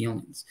those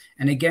feelings.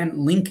 And again,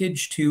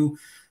 linkage to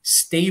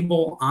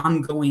stable,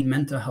 ongoing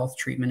mental health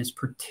treatment is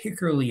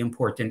particularly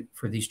important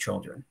for these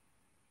children.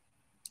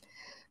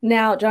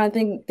 Now,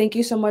 Jonathan, thank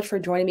you so much for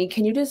joining me.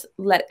 Can you just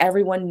let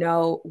everyone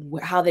know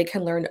how they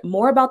can learn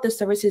more about the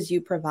services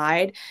you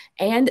provide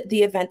and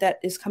the event that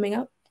is coming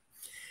up?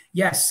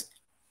 Yes.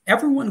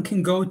 Everyone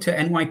can go to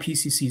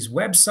NYPCC's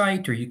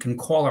website, or you can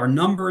call our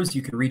numbers.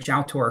 You can reach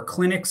out to our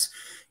clinics.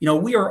 You know,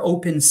 we are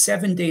open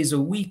 7 days a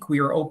week. We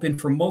are open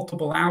for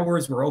multiple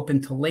hours. We're open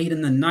till late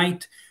in the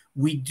night.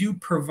 We do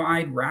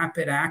provide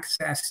rapid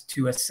access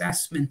to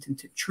assessment and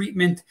to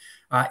treatment.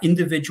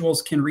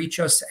 Individuals can reach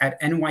us at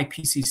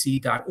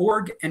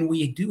nypcc.org, and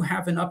we do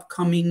have an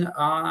upcoming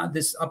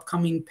this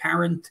upcoming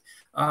parent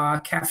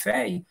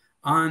cafe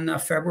on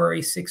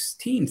February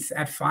 16th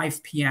at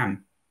 5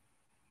 p.m.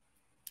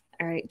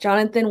 All right,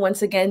 Jonathan,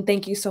 once again,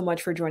 thank you so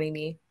much for joining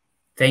me.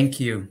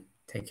 Thank you.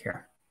 Take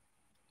care.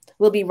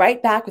 We'll be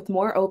right back with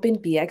more Open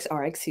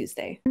BxRx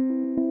Tuesday.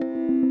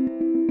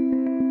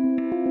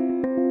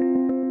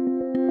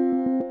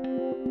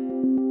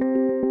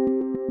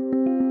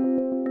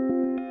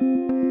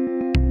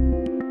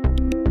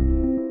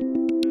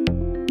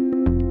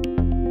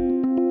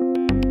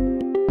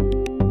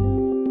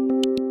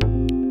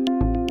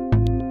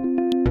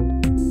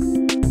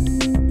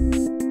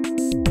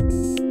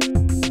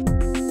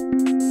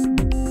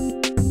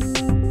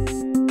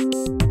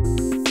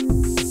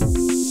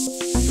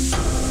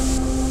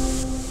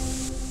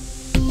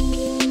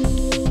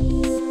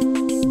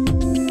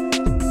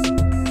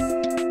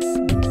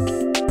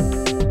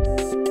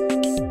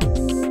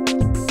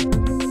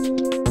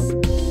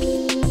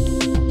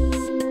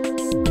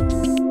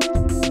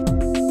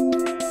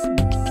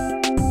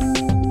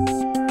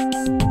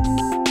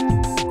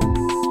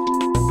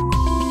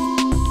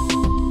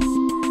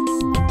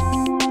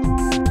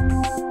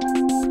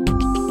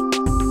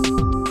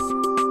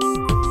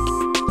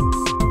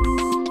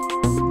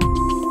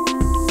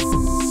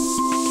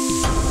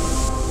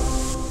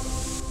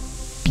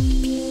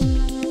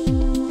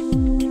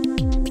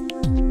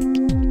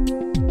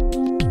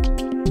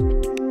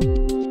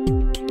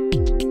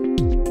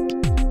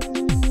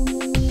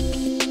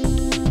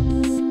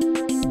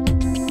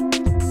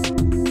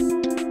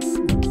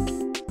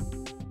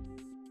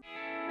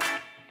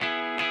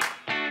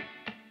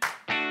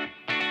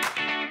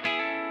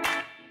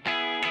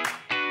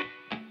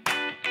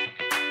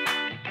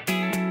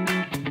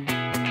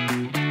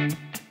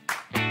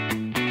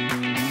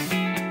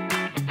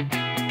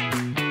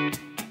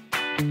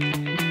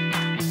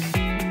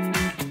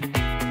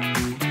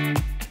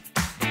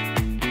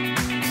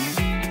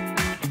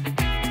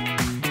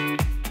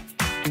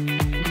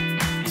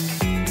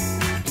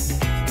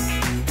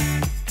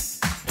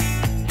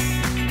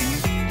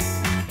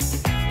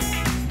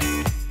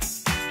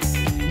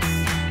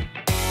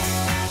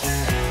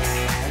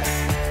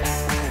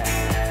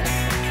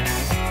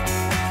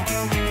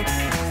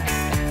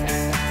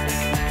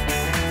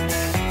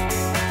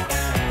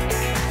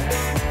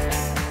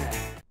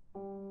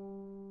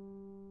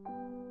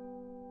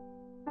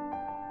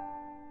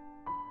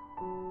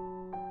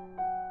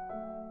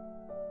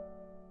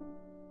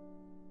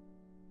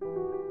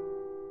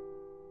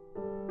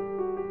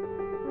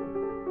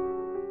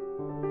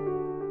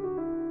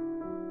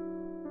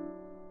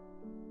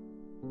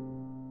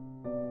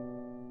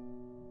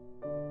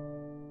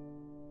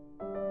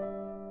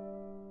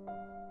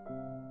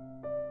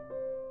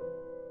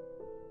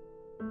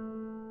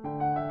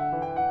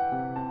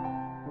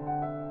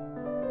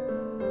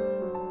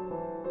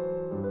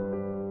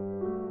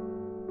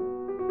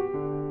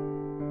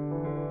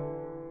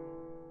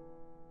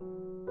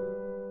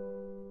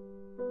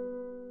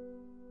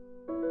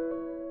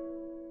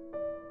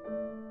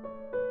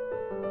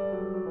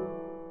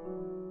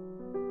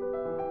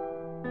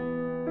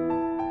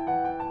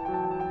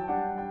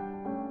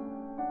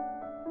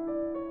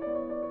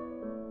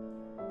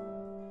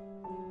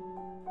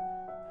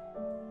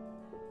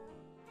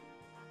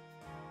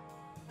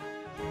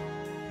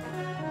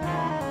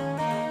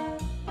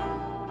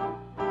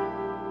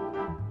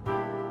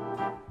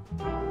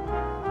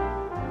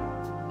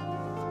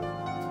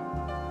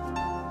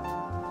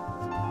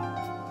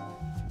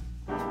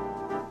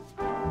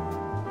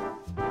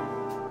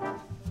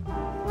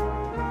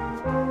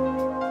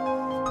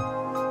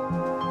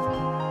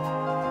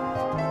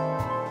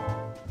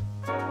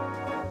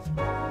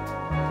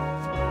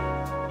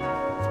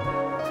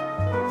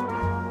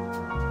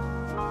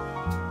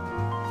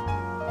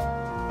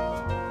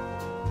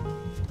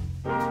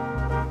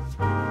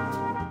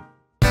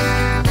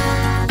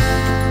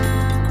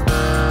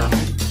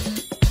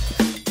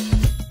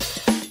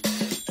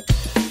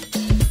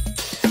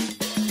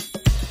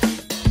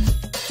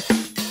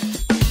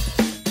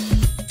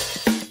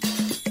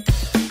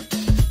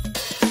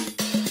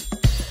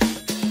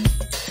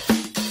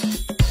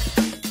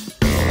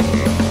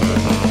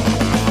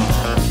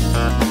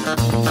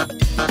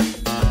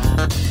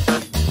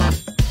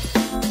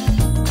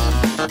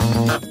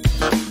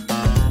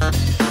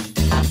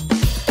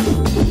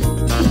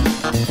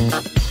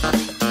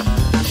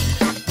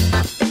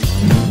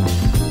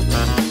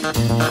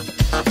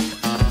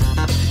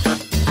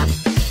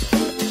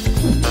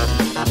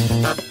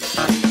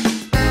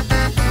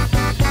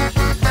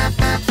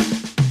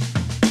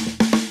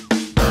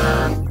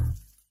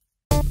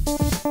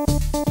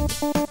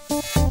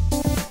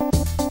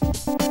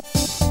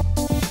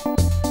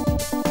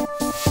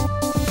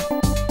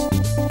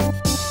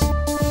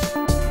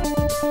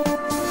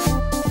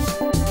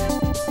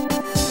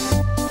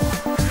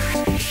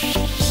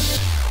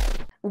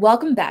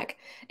 Welcome back.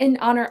 In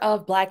honor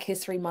of Black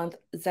History Month,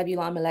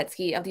 Zebulon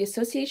Miletsky of the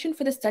Association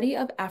for the Study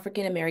of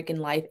African American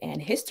Life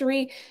and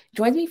History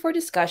joins me for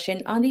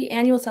discussion on the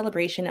annual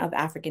celebration of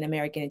African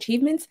American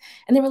achievements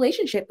and the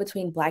relationship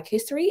between Black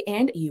history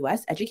and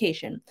U.S.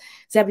 education.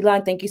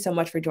 Zebulon, thank you so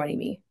much for joining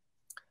me.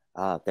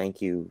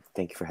 Thank you.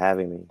 Thank you for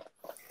having me.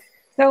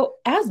 So,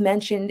 as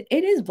mentioned,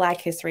 it is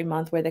Black History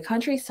Month where the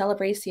country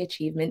celebrates the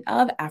achievement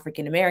of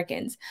African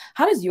Americans.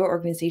 How does your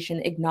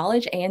organization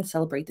acknowledge and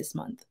celebrate this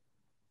month?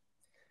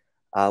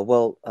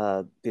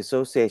 The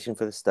Association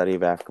for the Study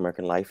of African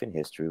American Life and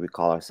History, we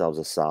call ourselves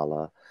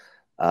ASALH.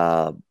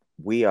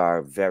 We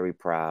are very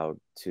proud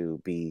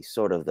to be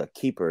sort of the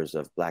keepers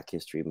of Black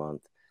History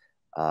Month.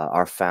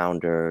 Our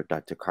founder,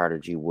 Dr. Carter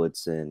G.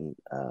 Woodson,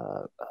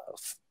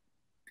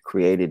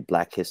 created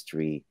Black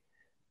History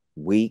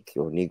Week,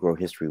 or Negro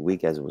History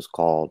Week as it was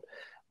called,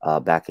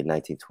 back in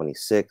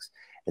 1926.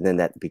 And then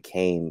that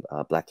became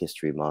Black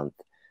History Month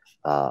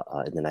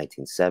in the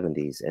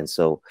 1970s. And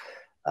so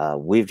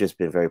we've just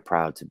been very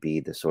proud to be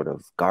the sort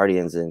of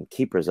guardians and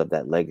keepers of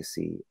that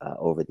legacy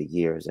over the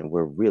years. And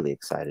we're really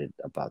excited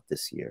about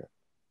this year.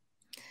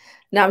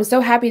 Now, I'm so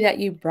happy that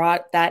you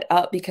brought that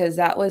up because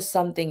that was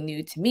something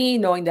new to me,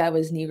 knowing that it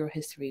was Negro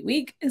History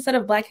Week instead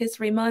of Black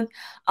History Month.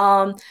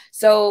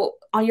 So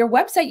on your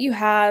website, you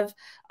have,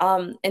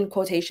 in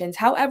quotations,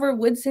 however,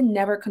 Woodson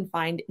never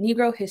confined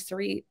Negro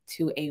history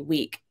to a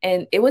week.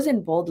 And it was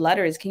in bold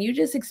letters. Can you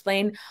just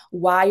explain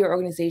why your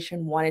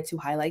organization wanted to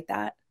highlight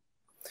that?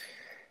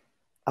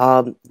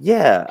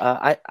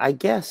 I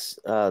guess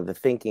the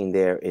thinking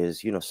there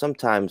is,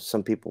 sometimes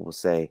some people will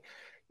say,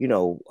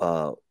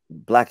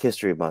 Black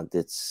History Month,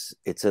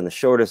 it's in the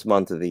shortest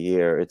month of the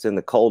year, it's in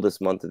the coldest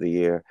month of the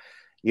year.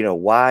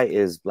 Why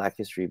is Black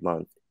History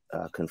Month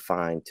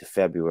confined to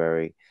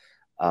February?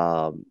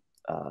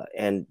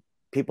 And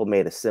people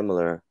made a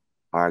similar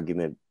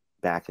argument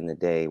back in the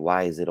day.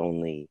 Why is it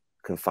only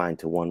confined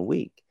to 1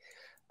 week?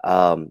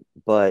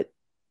 But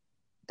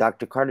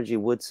Dr. Carter G.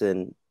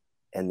 Woodson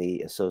and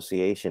the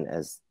association,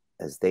 as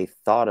they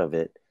thought of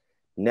it,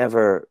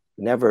 never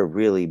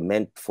really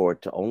meant for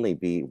it to only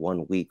be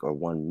 1 week or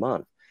 1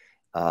 month.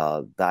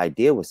 The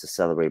idea was to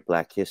celebrate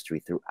Black history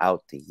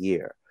throughout the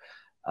year.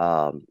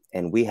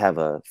 And we have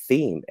a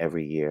theme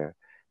every year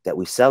that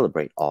we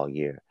celebrate all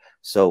year.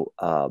 So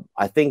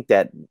I think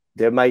that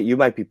you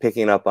might be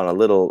picking up on a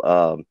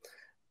little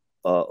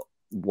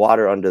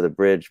water under the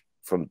bridge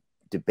from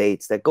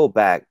debates that go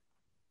back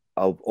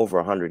over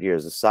 100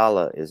 years.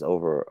 ASALH is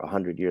over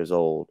 100 years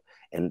old,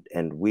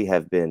 and we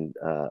have been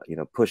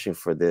pushing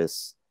for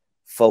this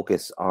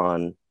focus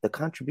on the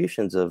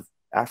contributions of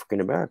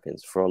African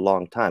Americans for a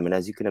long time. And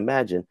as you can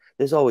imagine,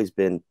 there's always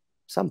been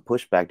some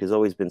pushback. There's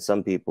always been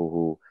some people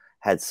who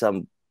had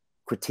some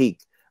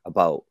critique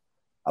about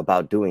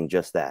doing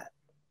just that.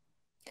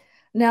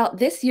 Now,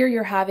 this year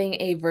you're having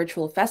a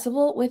virtual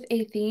festival with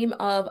a theme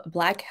of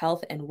Black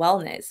health and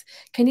wellness.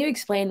 Can you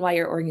explain why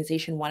your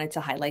organization wanted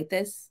to highlight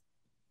this?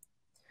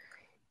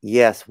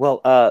 Yes,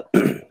 well,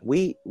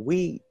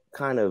 we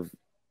kind of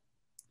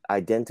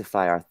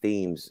identify our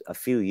themes a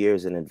few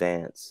years in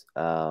advance.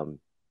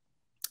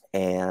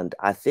 And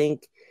I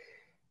think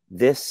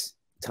this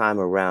time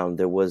around,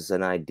 there was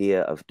an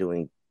idea of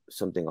doing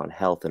something on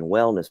health and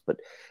wellness, but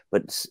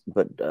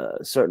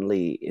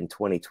certainly in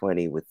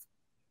 2020 with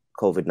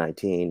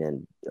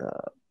COVID-19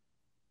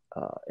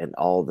 and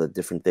all the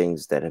different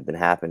things that have been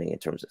happening in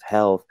terms of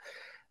health,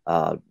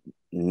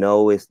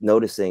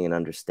 noticing and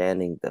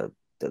understanding the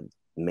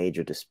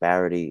major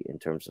disparity in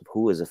terms of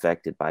who is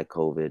affected by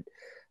COVID,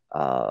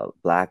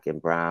 Black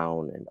and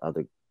brown and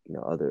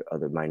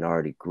other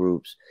minority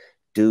groups,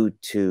 due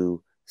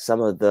to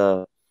some of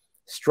the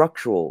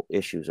structural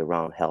issues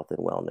around health and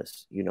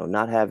wellness.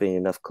 Not having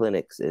enough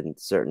clinics in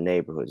certain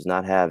neighborhoods,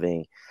 not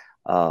having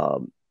a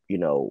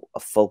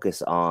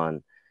focus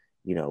on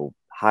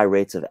high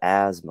rates of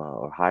asthma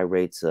or high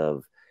rates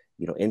of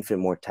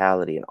infant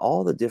mortality, and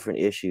all the different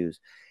issues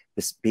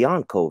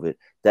beyond COVID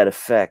that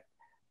affect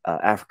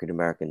African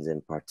Americans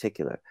in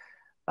particular.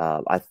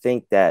 I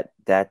think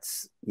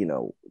that's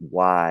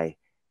why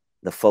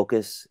the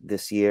focus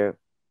this year,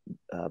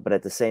 but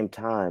at the same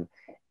time,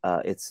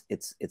 it's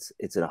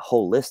a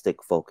holistic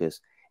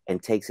focus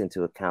and takes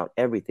into account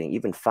everything,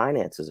 even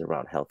finances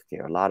around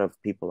healthcare. A lot of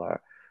people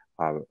are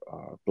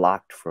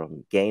blocked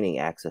from gaining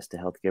access to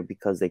healthcare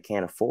because they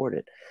can't afford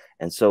it,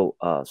 and so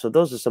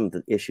those are some of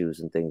the issues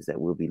and things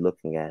that we'll be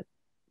looking at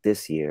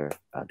this year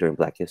during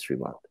Black History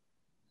Month.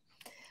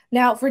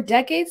 Now, for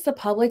decades, the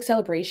public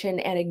celebration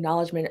and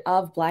acknowledgement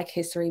of Black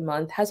History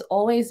Month has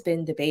always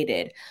been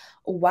debated.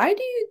 Why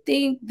do you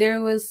think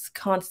there was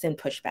constant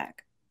pushback?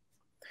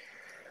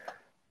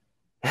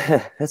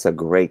 That's a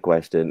great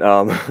question.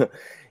 I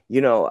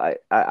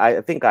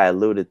think I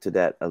alluded to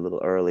that a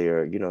little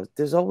earlier.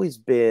 There's always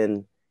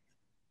been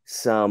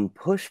some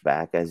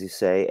pushback, as you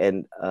say,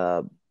 and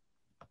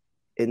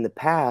in the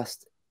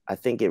past, I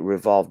think it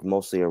revolved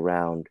mostly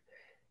around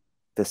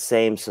the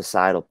same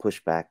societal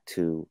pushback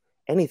to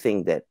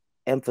anything that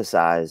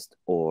emphasized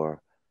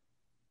or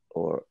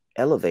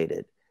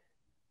elevated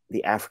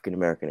the African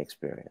American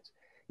experience.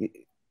 You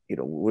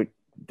know,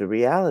 the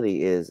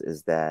reality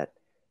is that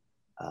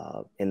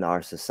in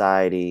our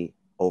society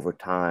over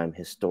time,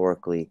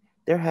 historically,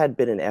 there had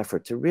been an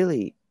effort to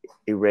really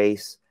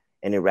erase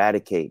and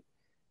eradicate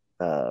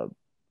the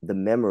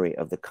memory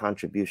of the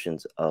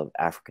contributions of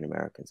African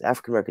Americans.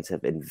 African Americans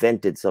have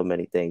invented so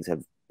many things,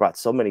 have brought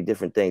so many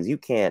different things. You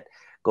can't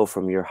go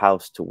from your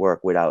house to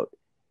work without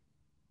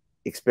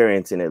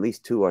experiencing at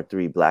least 2 or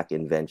 3 Black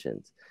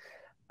inventions.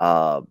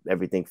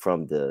 Everything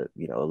from the,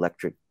 you know,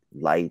 electric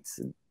lights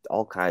and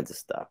all kinds of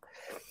stuff.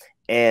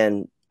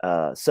 And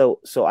so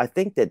I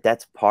think that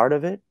that's part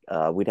of it.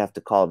 We'd have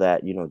to call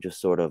that, you know, just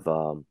sort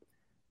of,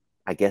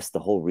 I guess, the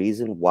whole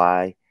reason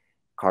why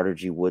Carter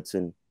G.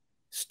 Woodson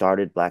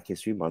started Black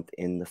History Month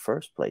in the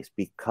first place,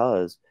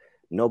 because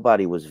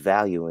nobody was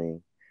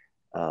valuing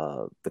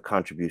the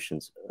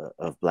contributions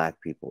of Black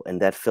people.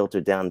 And that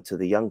filtered down to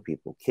the young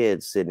people,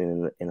 kids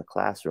sitting in a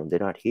classroom. They're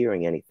not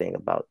hearing anything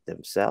about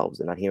themselves.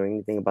 They're not hearing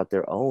anything about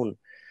their own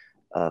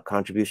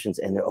contributions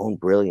and their own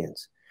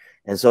brilliance.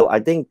 And so I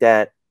think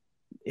that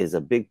is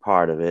a big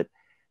part of it.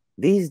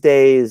 These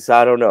days,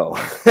 I don't know.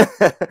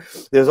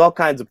 There's all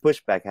kinds of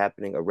pushback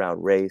happening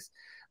around race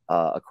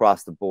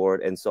across the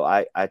board. And so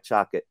I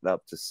chalk it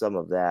up to some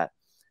of that.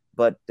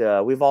 But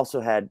we've also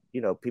had,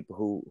 you know, people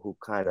who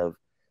kind of,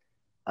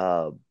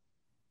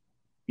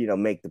 you know,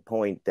 make the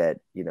point that,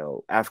 you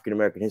know, African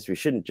American history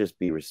shouldn't just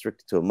be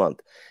restricted to a month.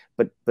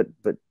 But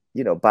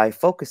you know, by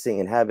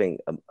focusing and having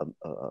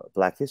a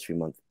Black History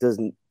Month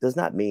does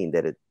not mean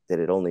that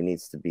it only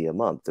needs to be a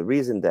month. The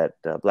reason that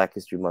Black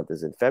History Month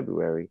is in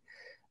February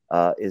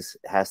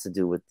has to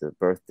do with the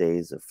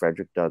birthdays of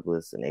Frederick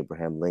Douglass and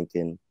Abraham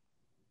Lincoln.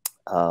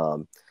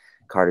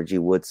 Carter G.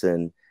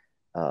 Woodson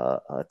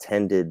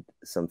attended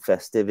some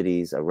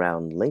festivities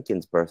around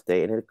Lincoln's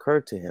birthday, and it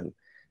occurred to him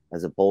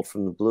as a bolt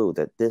from the blue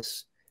that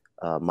this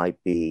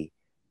would be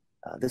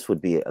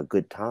a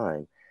good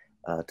time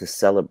to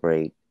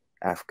celebrate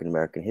African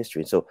American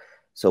history. And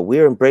so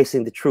we're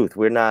embracing the truth.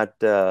 We're not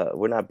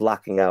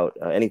blocking out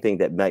anything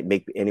that might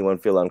make anyone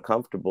feel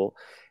uncomfortable,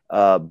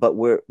 but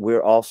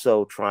we're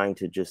also trying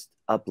to just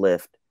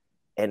uplift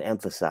and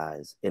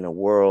emphasize in a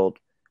world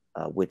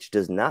which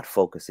does not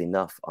focus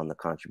enough on the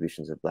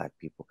contributions of Black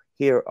people.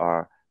 Here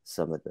are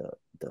some of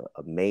the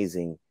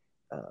amazing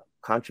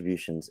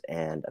contributions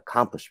and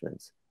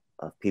accomplishments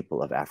of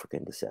people of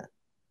African descent.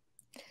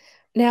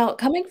 Now,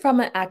 coming from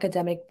an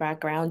academic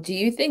background, do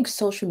you think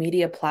social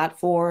media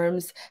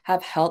platforms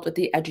have helped with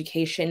the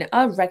education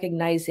of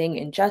recognizing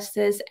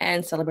injustice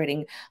and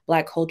celebrating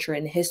Black culture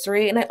and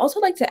history? And I also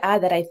like to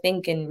add that I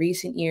think in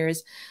recent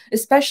years,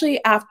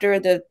 especially after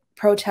the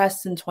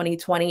protests in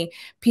 2020,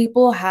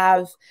 people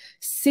have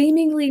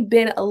seemingly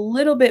been a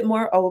little bit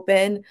more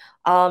open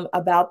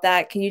about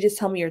that. Can you just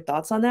tell me your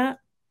thoughts on that?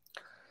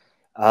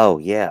 Oh,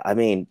 yeah. I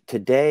mean,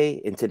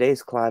 in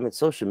today's climate,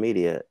 social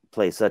media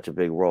plays such a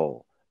big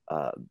role.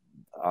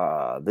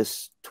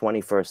 This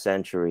 21st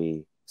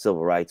century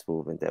civil rights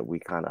movement that we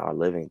kind of are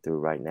living through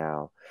right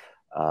now,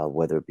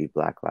 whether it be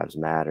Black Lives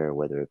Matter,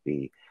 whether it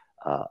be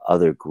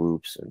other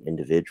groups and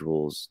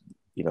individuals,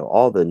 you know,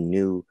 all the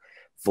new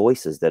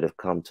voices that have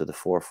come to the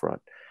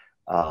forefront.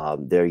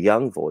 They're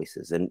young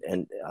voices, and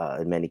in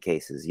many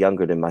cases,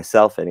 younger than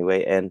myself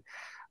anyway. And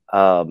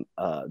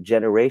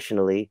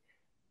generationally,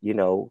 you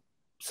know,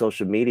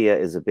 social media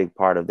is a big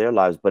part of their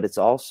lives, but it's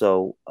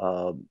also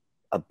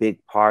a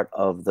big part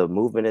of the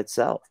movement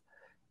itself.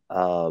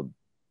 A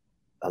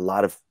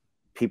lot of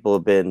people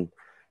have been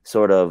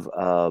sort of,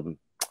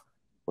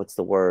 what's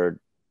the word,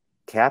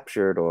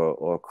 captured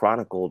or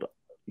chronicled,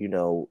 you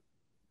know,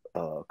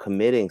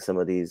 committing some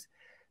of these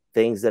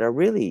things that are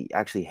really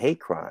actually hate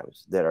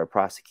crimes that are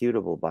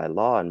prosecutable by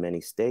law in many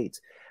states,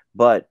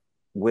 but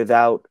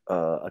without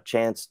a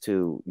chance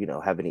to, you know,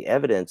 have any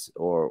evidence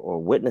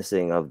or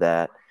witnessing of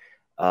that,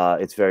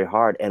 it's very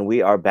hard. And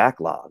we are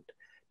backlogged.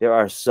 There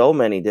are so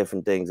many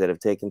different things that have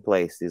taken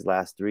place these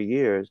last 3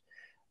 years,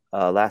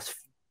 last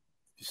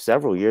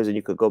several years, and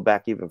you could go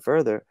back even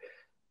further.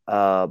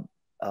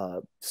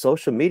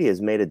 Social media has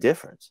made a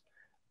difference.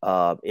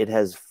 It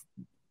has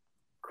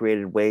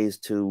created ways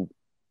to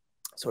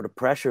sort of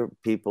pressure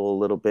people a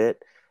little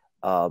bit,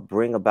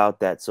 bring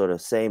about that sort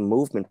of same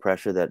movement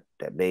pressure that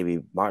maybe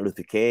Martin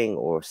Luther King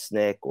or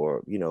SNCC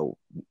or, you know,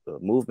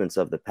 movements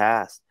of the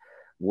past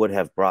would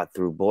have brought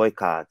through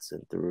boycotts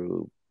and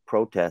through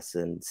protests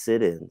and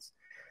sit-ins.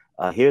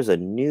 Here's a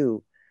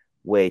new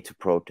way to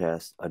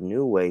protest, a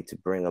new way to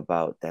bring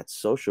about that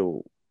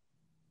social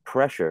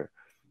pressure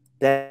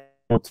that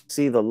to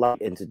see the light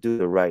and to do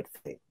the right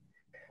thing.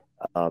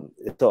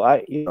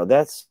 So you know,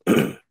 that's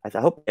I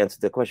hope I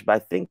answered the question, but I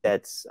think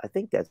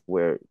that's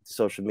where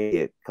social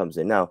media comes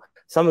in. Now,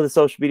 some of the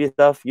social media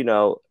stuff, you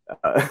know,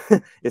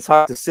 it's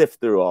hard to sift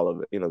through all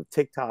of it, you know,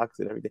 TikToks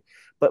and everything,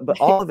 but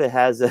all of it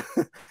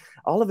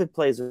all of it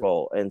plays a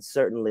role, and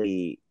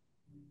certainly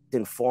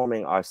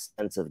informing our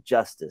sense of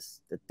justice,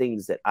 the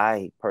things that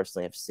I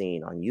personally have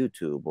seen on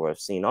YouTube or have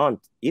seen on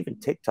even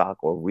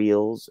TikTok or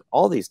Reels,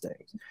 all these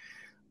things,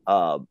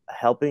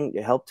 help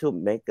to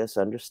make us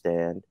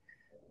understand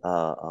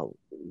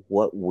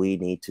what we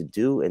need to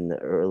do in the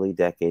early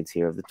decades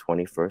here of the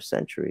 21st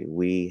century.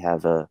 We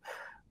have a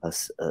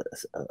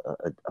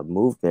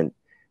movement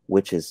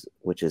which is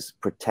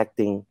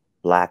protecting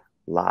Black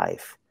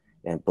life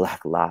and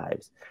Black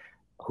lives.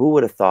 Who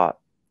would have thought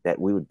that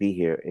we would be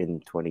here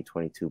in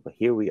 2022? But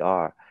here we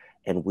are,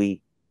 and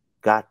we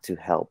got to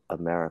help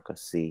America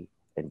see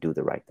and do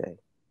the right thing.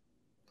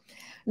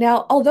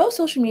 Now, although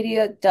social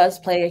media does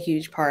play a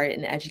huge part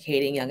in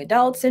educating young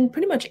adults and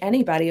pretty much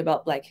anybody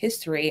about Black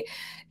history,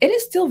 it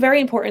is still very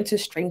important to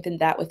strengthen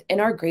that within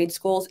our grade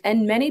schools.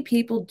 And many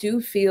people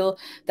do feel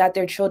that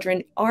their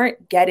children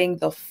aren't getting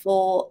the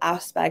full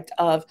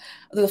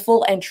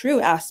and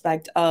true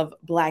aspect of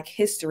Black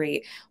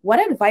history.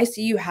 What advice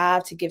do you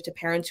have to give to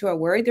parents who are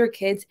worried their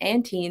kids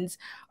and teens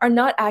are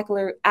not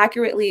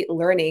accurately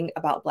learning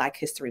about Black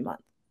History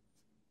Month?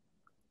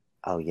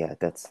 Oh yeah,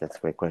 that's a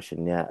great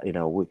question. Yeah, you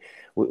know,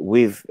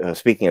 we've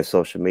speaking of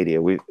social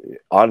media, we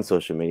on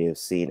social media have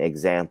seen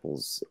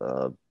examples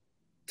of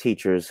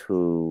teachers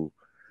who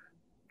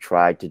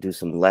tried to do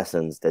some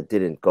lessons that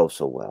didn't go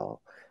so well,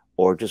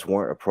 or just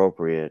weren't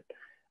appropriate.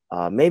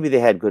 Maybe they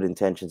had good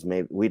intentions.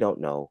 Maybe we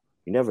don't know.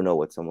 You never know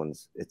what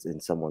it's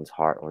in someone's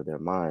heart or their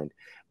mind.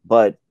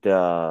 But you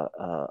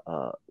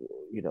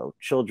know,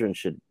 children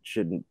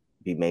shouldn't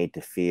be made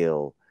to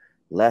feel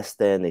less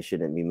than. They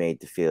shouldn't be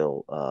made to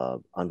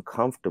feel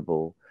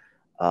uncomfortable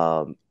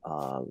in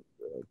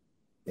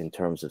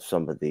terms of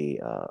some of the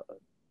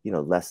you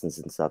know, lessons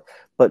and stuff.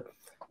 But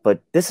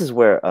this is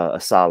where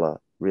Asala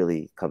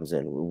really comes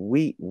in.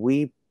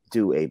 We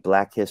do a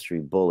Black History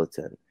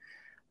Bulletin,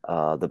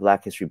 the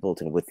Black History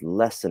Bulletin, with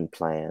lesson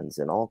plans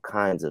and all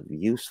kinds of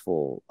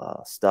useful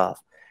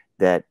stuff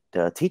that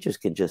teachers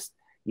can just,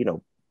 you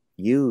know,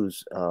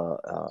 use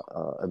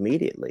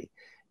immediately.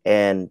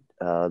 And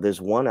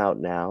there's one out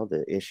now,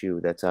 the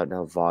issue that's out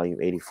now,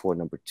 volume 84,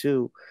 number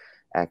 2,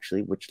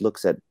 actually, which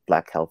looks at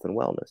Black health and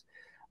wellness.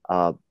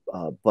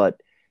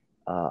 But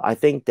I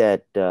think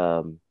that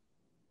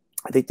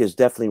I think there's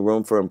definitely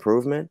room for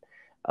improvement.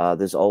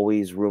 There's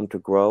always room to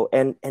grow.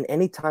 And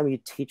anytime you're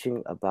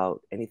teaching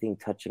about anything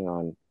touching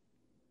on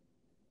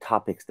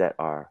topics that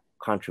are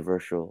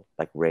controversial,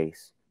 like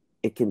race,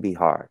 it can be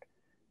hard.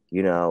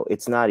 You know,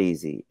 it's not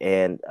easy.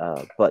 And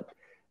but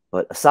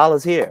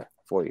Asala's here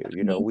for you.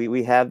 You know,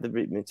 we have the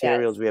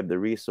materials, we have the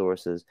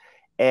resources,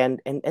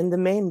 and the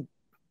main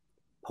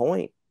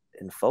point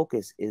and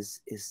focus is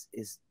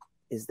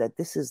that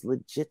this is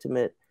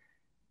legitimate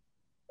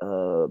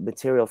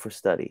material for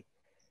study.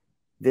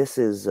 This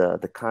is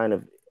the kind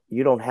of,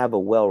 you don't have a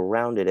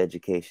well-rounded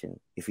education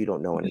if you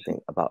don't know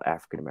anything about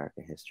African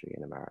American history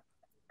in America.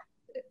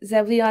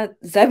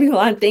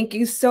 Zebulon, thank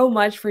you so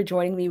much for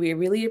joining me. We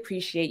really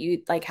appreciate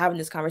you having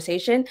this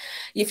conversation.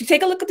 If you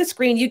take a look at the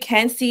screen, you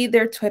can see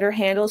their Twitter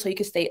handle, so you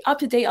can stay up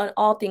to date on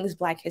all things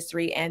Black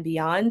history and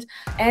beyond.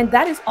 And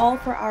that is all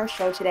for our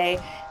show today.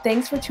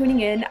 Thanks for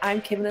tuning in.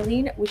 I'm Kibin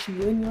Alleyne, wishing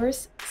you and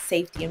yours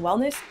safety and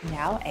wellness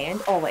now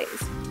and always.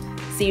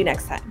 See you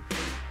next time.